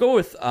 I'm going to go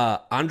with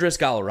Andres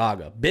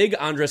Galarraga. Big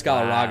Andres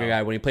Galarraga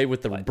guy when he played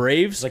with the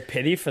Braves. Like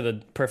pity for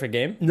the perfect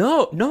game?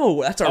 No,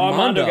 that's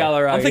Armando.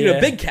 Galarraga. I'm thinking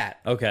of Big Cat.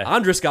 Okay.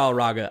 Andres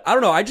Galarraga. I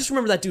don't know. I just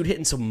remember that dude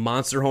hitting some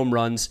monster home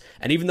runs.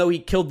 And even though he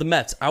killed the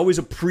Mets, I always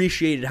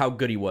appreciated how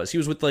good he was. He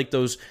was with like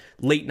those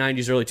late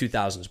 90s, early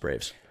 2000s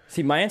Braves.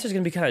 See, my answer is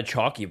going to be kind of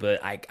chalky,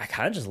 but I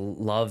kind of just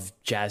love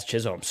Jazz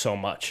Chisholm so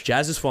much.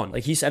 Jazz is fun.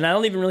 Like and I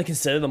don't even really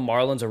consider the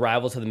Marlins a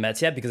rival to the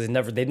Mets yet because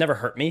they've never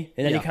hurt me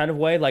in any kind of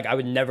way. Like I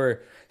would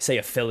never say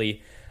a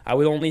Philly. I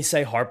would only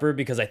say Harper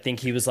because I think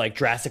he was like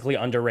drastically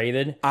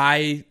underrated.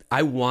 I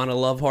want to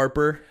love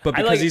Harper, but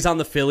because he's on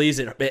the Phillies,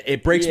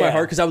 it breaks my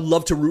heart because I would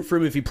love to root for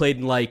him if he played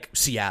in like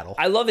Seattle.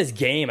 I love his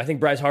game. I think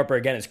Bryce Harper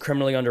again is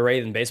criminally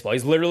underrated in baseball.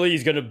 You're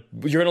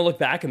gonna look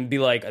back and be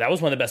like, that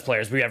was one of the best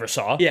players we ever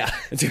saw. Yeah,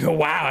 it's gonna go,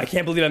 wow, I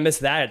can't believe I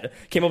missed that.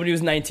 Came up when he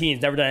was 19.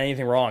 He's never done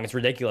anything wrong. It's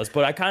ridiculous.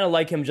 But I kind of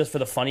like him just for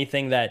the funny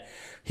thing that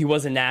he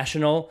was a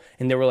national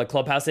and there were like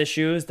clubhouse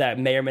issues that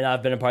may or may not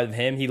have been a part of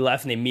him. He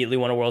left and they immediately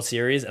won a World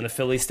Series and the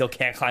Phillies still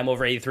can't climb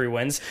over 83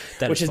 wins.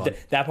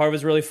 That part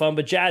was really fun.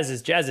 But Jazz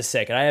is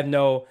sick, and I have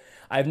no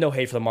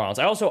hate for the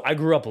Marlins. I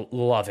grew up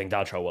loving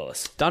Dontrelle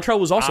Willis. Dontrelle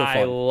was also fun.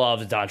 I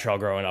loved Dontrelle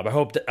growing up. I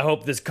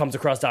hope this comes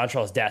across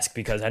Dontrelle's desk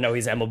because I know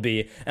he's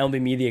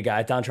MLB media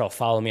guy. Dontrelle,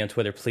 follow me on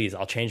Twitter, please.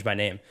 I'll change my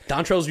name.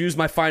 Dontrelle's used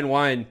my fine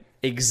wine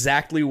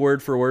exactly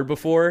word for word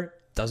before.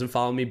 Doesn't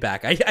follow me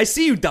back. I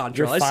see you, Dontrelle.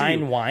 Your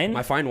fine wine?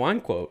 My fine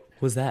wine quote.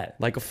 What's that?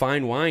 Like a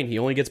fine wine, he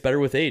only gets better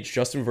with age.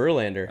 Justin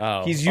Verlander.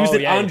 Oh. He's used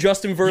it on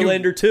Justin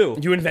Verlander too.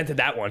 You invented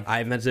that one. I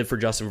invented it for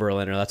Justin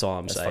Verlander. That's all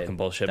I'm saying. That's fucking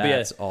bullshit.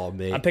 That's all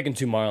me. I'm picking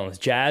two Marlins.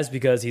 Jazz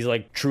because he's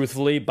like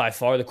truthfully by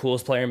far the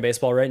coolest player in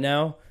baseball right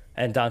now.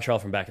 And Dontrelle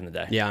from back in the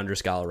day. Yeah,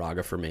 Andres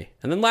Galarraga for me.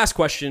 And then last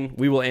question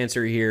we will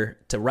answer here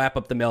to wrap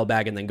up the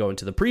mailbag and then go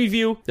into the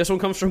preview. This one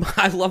comes from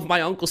I Love My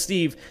Uncle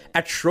Steve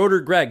at Schroeder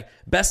Greg.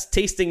 Best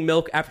tasting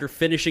milk after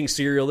finishing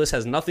cereal. This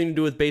has nothing to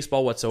do with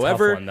baseball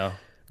whatsoever. Tough one, though.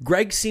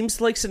 Greg seems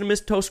to like Cinnamon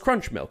Toast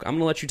Crunch milk. I'm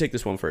going to let you take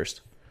this one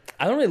first.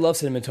 I don't really love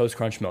Cinnamon Toast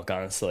Crunch milk,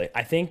 honestly.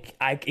 I think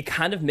it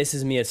kind of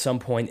misses me at some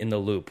point in the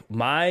loop.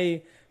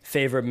 My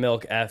favorite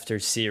milk after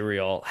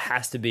cereal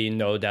has to be,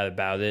 no doubt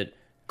about it,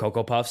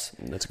 Cocoa Puffs.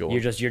 That's a good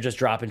one. You're just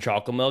dropping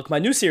chocolate milk. My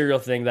new cereal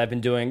thing that I've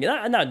been doing,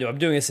 not new, I'm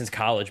doing it since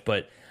college,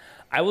 but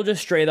I will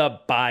just straight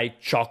up buy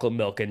chocolate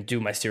milk and do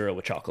my cereal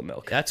with chocolate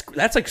milk.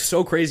 That's like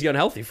so crazy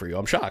unhealthy for you.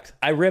 I'm shocked.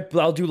 I'll rip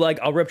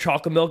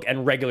chocolate milk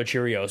and regular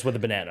Cheerios with a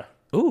banana.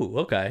 Ooh,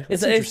 okay.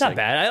 It's not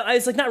bad.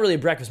 It's like not really a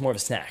breakfast, more of a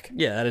snack.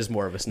 Yeah, that is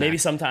more of a snack. Maybe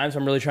sometimes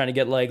I'm really trying to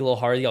get like a little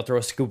hearty, I'll throw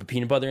a scoop of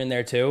peanut butter in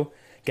there too.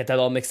 Get that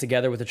all mixed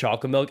together with the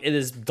chocolate milk. It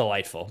is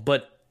delightful.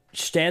 But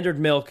standard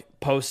milk,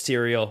 post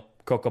cereal,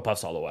 Cocoa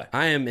Puffs all the way.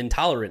 I am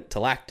intolerant to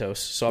lactose,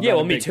 so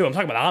me too. I'm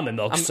talking about almond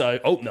milk,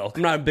 oat milk.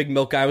 I'm not a big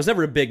milk guy. I was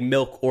never a big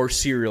milk or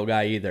cereal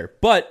guy either.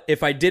 But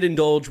if I did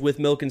indulge with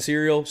milk and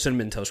cereal,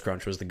 Cinnamon Toast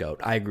Crunch was the GOAT.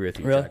 I agree with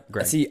you, really?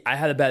 Greg. See, I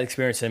had a bad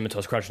experience with Cinnamon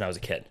Toast Crunch when I was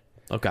a kid.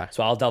 Okay.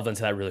 So I'll delve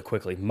into that really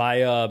quickly.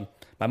 My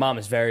mom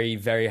is very,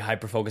 very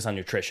hyper focused on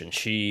nutrition.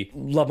 She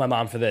loved my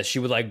mom for this. She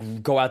would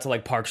like go out to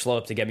like Park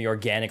Slope to get me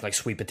organic like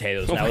sweet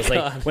potatoes.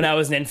 When I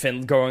was an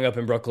infant growing up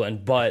in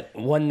Brooklyn. But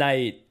one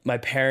night my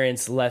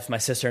parents left my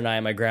sister and I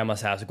at my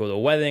grandma's house to go to a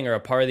wedding or a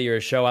party or a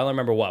show. I don't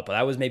remember what, but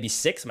I was maybe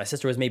 6. My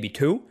sister was maybe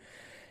 2.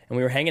 And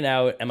we were hanging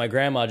out and my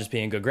grandma, just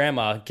being a good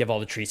grandma, give all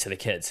the treats to the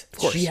kids. Of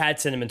course. She had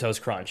Cinnamon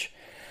Toast Crunch.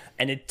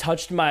 And it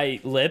touched my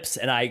lips,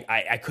 and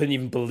I couldn't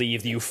even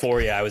believe the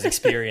euphoria I was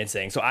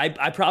experiencing. So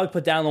I probably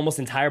put down almost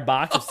an entire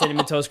box of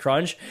Cinnamon Toast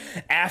Crunch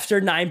after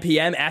 9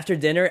 p.m., after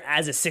dinner,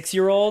 as a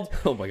 6-year-old.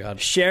 Oh, my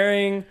God.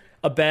 Sharing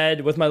a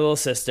bed with my little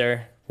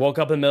sister. Woke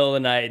up in the middle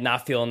of the night,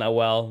 not feeling that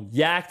well.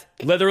 Yacked,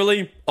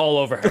 literally, all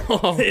over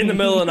her. In the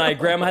middle of the night.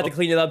 Grandma had to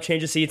clean it up,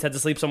 change the seats, had to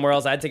sleep somewhere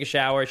else. I had to take a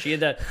shower. She had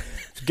to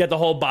get the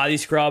whole body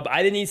scrub.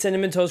 I didn't eat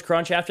Cinnamon Toast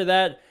Crunch after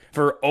that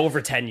for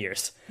over 10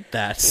 years.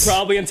 That's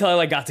probably until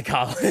I got to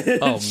college.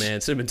 Oh man,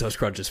 Cinnamon Toast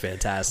Crunch is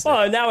fantastic.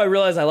 Oh, now I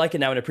realize I like it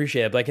now and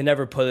appreciate it, but I can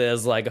never put it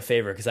as like a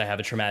favorite because I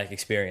have a traumatic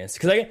experience.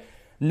 Because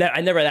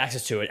I never had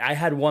access to it. I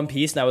had one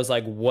piece and I was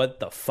like, "What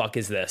the fuck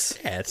is this?"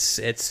 Yeah,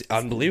 it's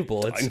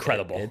unbelievable. It's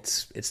incredible.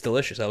 It's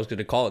delicious. I was going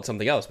to call it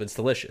something else, but it's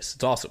delicious.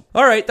 It's awesome.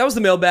 All right, that was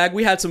the mailbag.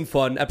 We had some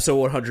fun. Episode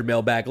 100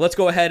 mailbag. Let's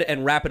go ahead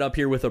and wrap it up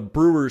here with a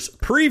Brewers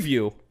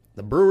preview.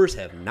 The Brewers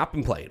have not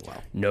been playing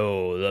well.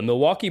 No, the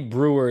Milwaukee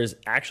Brewers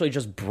actually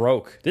just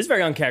broke. This is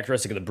very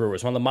uncharacteristic of the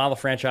Brewers. One of the model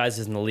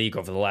franchises in the league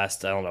over the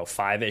last,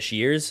 5-ish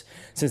years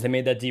since they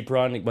made that deep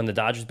run when the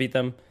Dodgers beat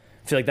them.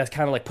 I feel like that's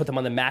kind of like put them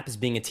on the map as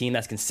being a team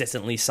that's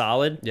consistently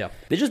solid. Yeah.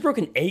 They just broke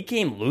an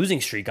 8-game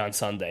losing streak on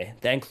Sunday.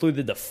 That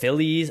included the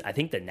Phillies. I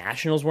think the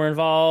Nationals were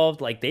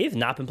involved. Like, they've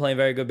not been playing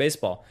very good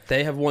baseball.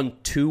 They have won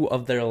 2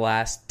 of their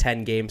last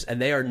 10 games,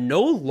 and they are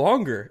no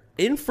longer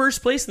in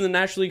first place in the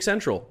National League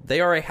Central. They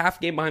are a half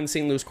game behind the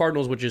St. Louis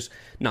Cardinals, which is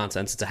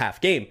nonsense. It's a half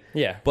game.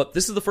 Yeah. But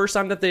this is the first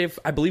time that they've,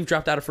 I believe,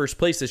 dropped out of first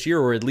place this year,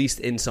 or at least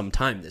in some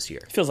time this year.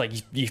 It feels like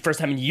the first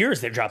time in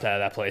years they've dropped out of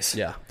that place.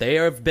 Yeah. They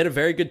have been a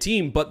very good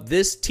team, but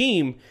this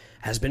team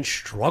has been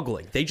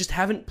struggling. They just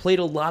haven't played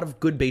a lot of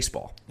good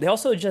baseball. They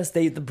also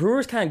the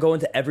Brewers kind of go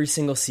into every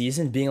single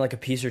season being like a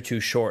piece or two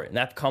short, and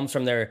that comes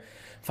from their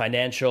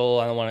financial,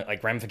 I don't want to,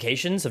 like,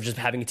 ramifications of just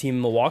having a team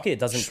in Milwaukee. It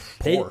doesn't,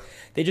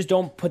 they just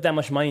don't put that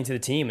much money into the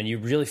team, and you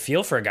really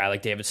feel for a guy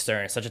like David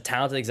Stern, such a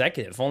talented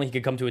executive. If only he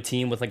could come to a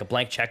team with like a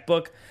blank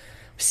checkbook,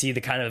 see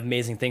the kind of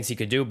amazing things he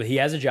could do. But he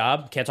has a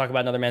job. Can't talk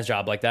about another man's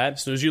job like that.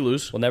 As soon as you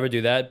lose. We'll never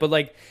do that. But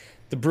like,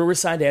 the Brewers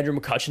signed Andrew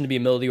McCutchen to be a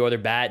middle of the order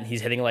bat, and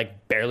he's hitting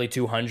like barely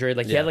 200.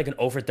 Like, he had like an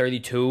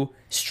 0-for-32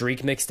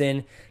 streak mixed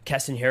in.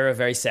 Keston Hiura,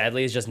 very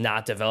sadly, has just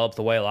not developed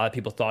the way a lot of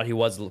people thought he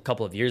was a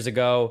couple of years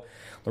ago.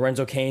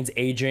 Lorenzo Cain's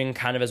aging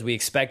kind of as we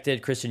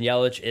expected. Christian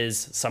Yelich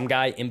is some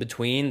guy in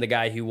between the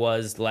guy who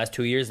was the last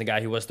 2 years and the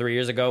guy who was 3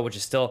 years ago, which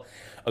is still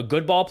a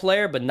good ball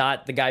player, but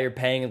not the guy you're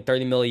paying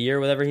 $30 million a year,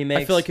 whatever he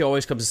makes. I feel like he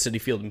always comes to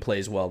Citi Field and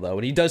plays well, though,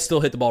 and he does still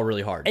hit the ball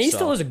really hard. And he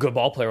still is a good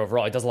ball player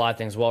overall. He does a lot of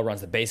things well,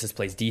 runs the bases,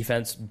 plays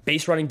defense.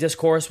 Base running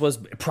discourse was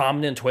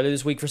prominent on Twitter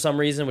this week for some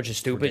reason, which is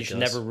stupid.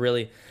 Ridiculous. You should never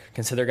really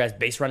consider guys'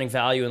 base running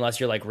value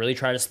unless you're like really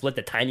trying to split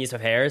the tiniest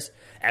of hairs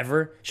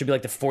ever. Should be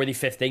like the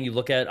 45th thing you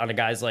look at on a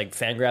guy's like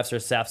Fangraphs or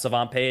Staff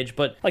Savant page.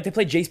 But like, they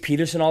play Jace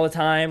Peterson all the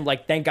time.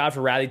 Like, thank God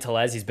for Rowdy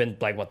Tellez. He's been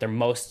like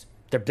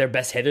their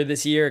best hitter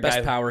this year.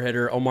 Best power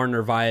hitter. Omar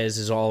Narvaez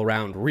is all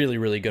around really,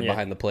 really good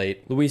behind the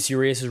plate. Luis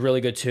Urias is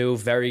really good too.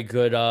 Very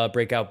good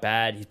breakout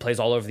bat. He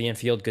plays all over the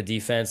infield. Good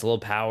defense. A little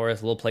power. A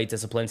little plate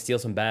discipline.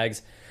 Steals some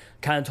bags.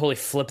 Kind of totally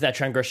flipped that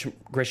Trent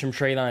Grisham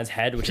trade on his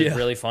head, which is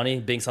really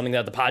funny, being something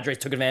that the Padres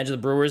took advantage of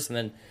the Brewers, and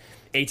then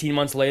 18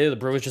 months later, the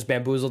Brewers just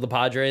bamboozled the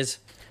Padres.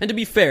 And to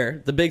be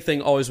fair, the big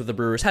thing always with the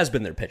Brewers has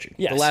been their pitching.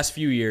 Yes. The last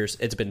few years,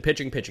 it's been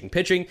pitching.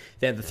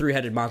 They had the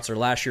three-headed monster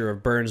last year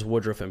of Burns,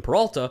 Woodruff, and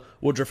Peralta.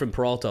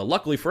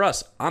 Luckily for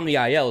us, on the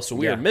IL, so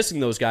we are missing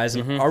those guys.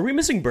 And are we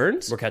missing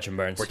Burns? We're catching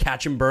Burns. We're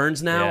catching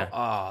Burns now? Yeah.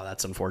 Oh,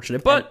 that's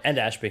unfortunate. But and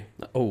Ashby.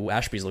 Oh,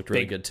 Ashby's looked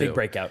really good, too. Big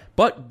breakout.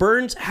 But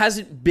Burns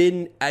hasn't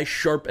been as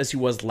sharp as he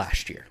was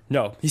last year.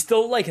 No. He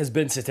still like has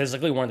been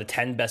statistically one of the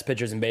 10 best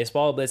pitchers in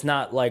baseball, but it's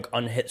not like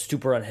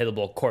super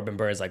unhittable Corbin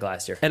Burns like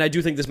last year. And I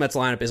do think this Mets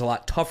lineup is a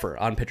lot tougher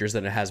on pitchers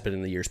than it has been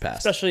in the years past.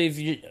 Especially if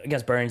you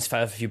against Burns,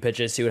 fire a few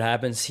pitches, see what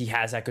happens. He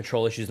has had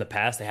control issues in the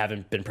past. They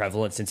haven't been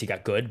prevalent since he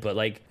got good, but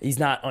like, he's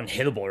not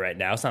unhittable right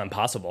now. It's not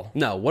impossible.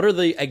 No. What are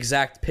the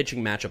exact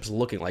pitching matchups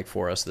looking like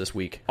for us this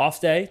week?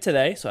 Off day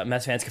today, so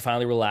Mets fans can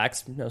finally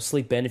relax.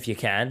 Sleep in if you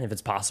can, if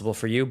it's possible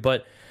for you.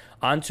 But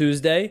on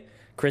Tuesday,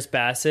 Chris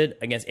Bassett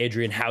against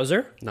Adrian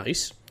Hauser.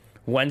 Nice.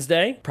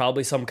 Wednesday,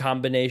 probably some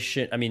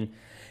combination. I mean,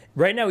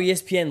 right now,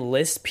 ESPN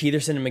lists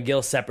Peterson and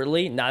McGill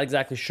separately. Not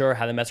exactly sure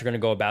how the Mets are going to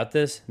go about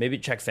this. Maybe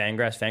check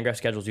Fangraphs. Fangraphs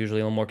schedule is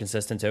usually a little more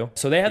consistent, too.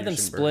 So they have them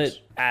split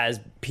Burns. As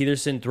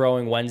Peterson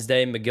throwing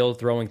Wednesday, McGill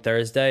throwing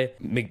Thursday.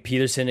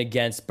 Peterson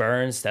against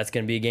Burns. That's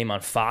going to be a game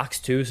on Fox,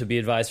 too, so be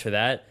advised for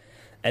that.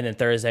 And then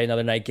Thursday,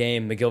 another night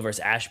game, McGill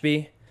versus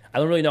Ashby. I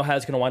don't really know how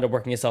it's going to wind up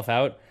working itself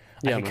out.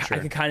 Yeah, I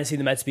could kind of see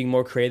the Mets being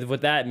more creative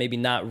with that, maybe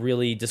not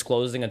really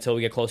disclosing until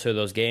we get closer to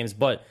those games,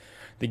 but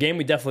the game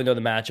we definitely know the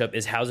matchup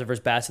is Hauser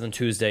versus Bassett on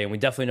Tuesday, and we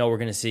definitely know we're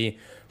going to see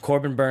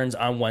Corbin Burns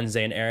on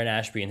Wednesday and Aaron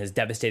Ashby and his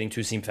devastating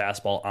two-seam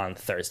fastball on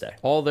Thursday.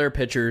 All their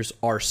pitchers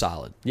are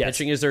solid. Yes.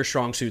 Pitching is their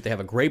strong suit. They have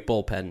a great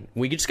bullpen.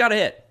 We just got to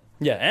hit.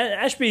 Yeah, and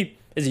Ashby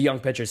is a young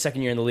pitcher,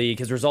 second year in the league.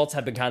 His results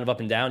have been kind of up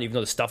and down, even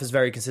though the stuff is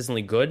very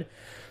consistently good.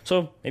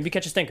 So maybe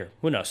catch a stinker.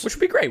 Who knows? Which would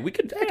be great.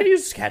 I could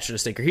use catching a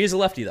stinker. He is a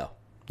lefty, though.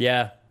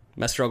 Yeah.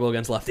 Mets struggle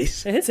against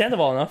lefties. It hits the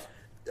ball enough.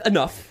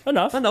 Enough.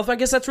 I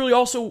guess that's really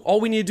also all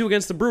we need to do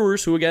against the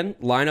Brewers, who, again,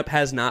 lineup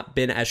has not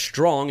been as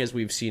strong as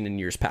we've seen in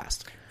years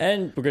past.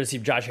 And we're going to see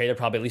Josh Hader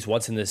probably at least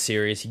once in this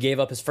series. He gave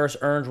up his first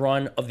earned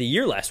run of the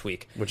year last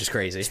week. Which is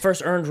crazy. His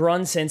first earned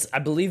run since, I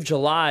believe,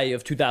 July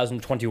of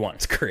 2021.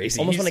 It's crazy.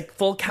 Almost went a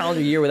full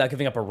calendar year without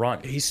giving up a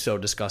run. He's so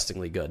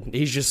disgustingly good.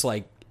 He's just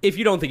like, if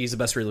you don't think he's the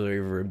best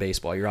reliever in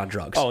baseball, you're on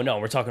drugs. Oh, no.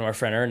 We're talking to our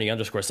friend Ernie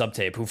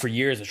 _subtape, who for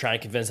years was trying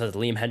to convince us that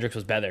Liam Hendricks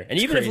was better. And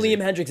even if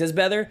Liam Hendricks is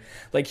better,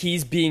 like,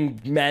 he's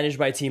being managed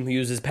by a team who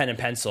uses pen and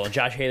pencil. And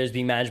Josh Hader's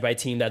being managed by a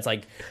team that's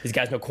like, these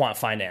guys know quant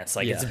finance.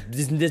 Like,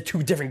 it's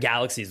two different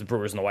galaxies, the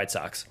Brewers and the White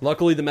Sox.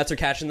 Luckily, the Mets are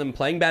catching them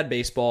playing bad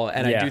baseball.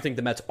 And I do think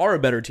the Mets are a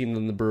better team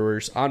than the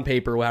Brewers on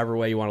paper, however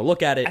way you want to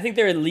look at it. I think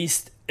they're at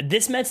least,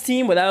 this Mets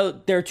team,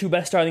 without their two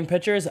best starting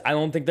pitchers, I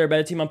don't think they're a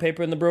better team on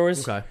paper than the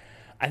Brewers. Okay.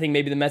 I think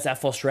maybe the Mets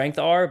at full strength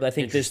are, but I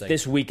think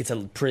this week it's a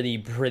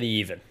pretty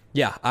even.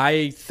 Yeah,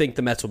 I think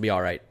the Mets will be all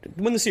right.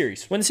 Win the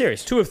series.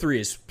 2 of 3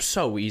 is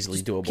so easily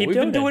doable. We've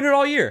been doing it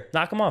all year.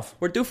 Knock them off.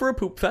 We're due for a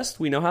poop fest.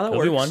 We know how that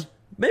There'll works. Be one.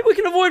 Maybe we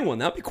can avoid one.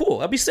 That'd be cool.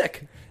 That'd be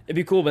sick. It'd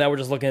be cool, but now we're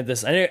just looking at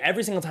this. I know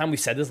every single time we've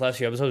said this last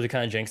few episodes, we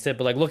kind of jinxed it,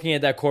 but like looking at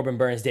that Corbin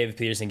Burns, David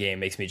Peterson game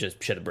makes me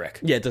just shit a brick.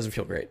 Yeah, it doesn't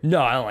feel great.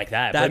 No, I don't like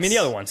that. But I mean, the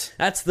other ones.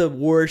 That's the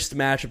worst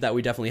matchup that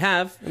we definitely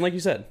have. And like you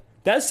said,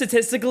 That's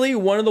statistically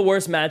one of the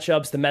worst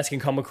matchups the Mets can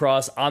come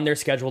across on their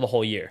schedule the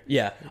whole year.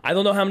 Yeah. I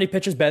don't know how many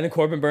pitchers better than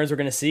Corbin Burns we're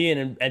going to see,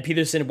 and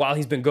Peterson, while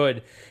he's been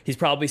good, he's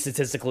probably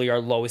statistically our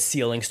lowest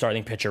ceiling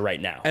starting pitcher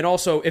right now. And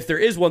also, if there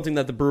is one thing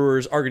that the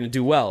Brewers are going to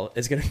do well,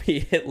 it's going to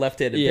be hit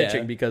left-handed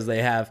pitching, because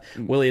they have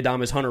Willy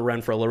Adames, Hunter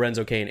Renfroe,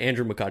 Lorenzo Cain,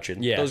 Andrew McCutchen.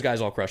 Yeah. Those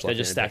guys all crush left-handed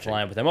They just stacked the pitching.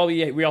 line with them. Oh,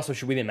 yeah, we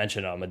didn't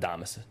mention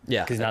Adames.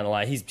 Yeah. Because he's not in the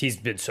line. He's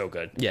been so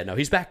good. Yeah, no,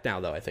 he's back now,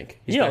 though, I think.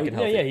 He's back and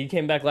healthy. Yeah, he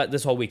came back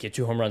this whole week. He had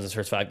 2 home runs his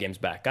first 5 games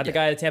back. Got the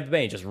guy at Tampa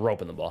Bay and just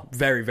roping the ball.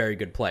 Very, very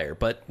good player.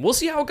 But we'll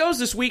see how it goes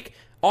this week.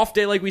 Off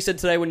day, like we said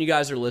today when you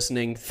guys are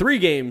listening. 3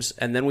 games,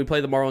 and then we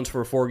play the Marlins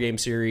for a 4-game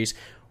series.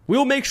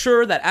 We'll make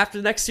sure that after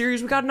the next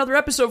series, we got another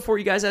episode for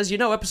you guys. As you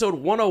know, episode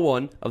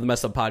 101 of the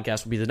Messed Up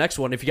Podcast will be the next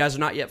one. If you guys are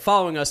not yet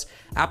following us,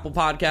 Apple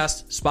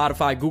Podcasts,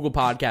 Spotify, Google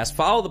Podcasts,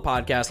 follow the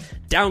podcast,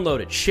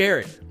 download it, share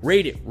it,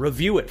 rate it,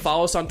 review it.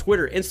 Follow us on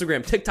Twitter,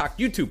 Instagram, TikTok,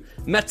 YouTube,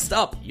 Messed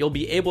Up. You'll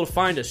be able to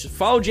find us. Just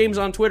follow James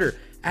on Twitter,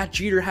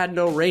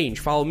 @JeterHadNoRange.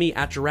 Follow me,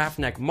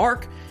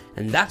 @GiraffeNeckMark.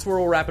 And that's where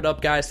we'll wrap it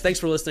up, guys. Thanks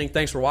for listening.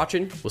 Thanks for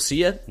watching. We'll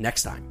see you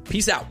next time.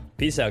 Peace out.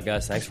 Peace out,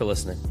 guys. Thanks for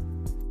listening.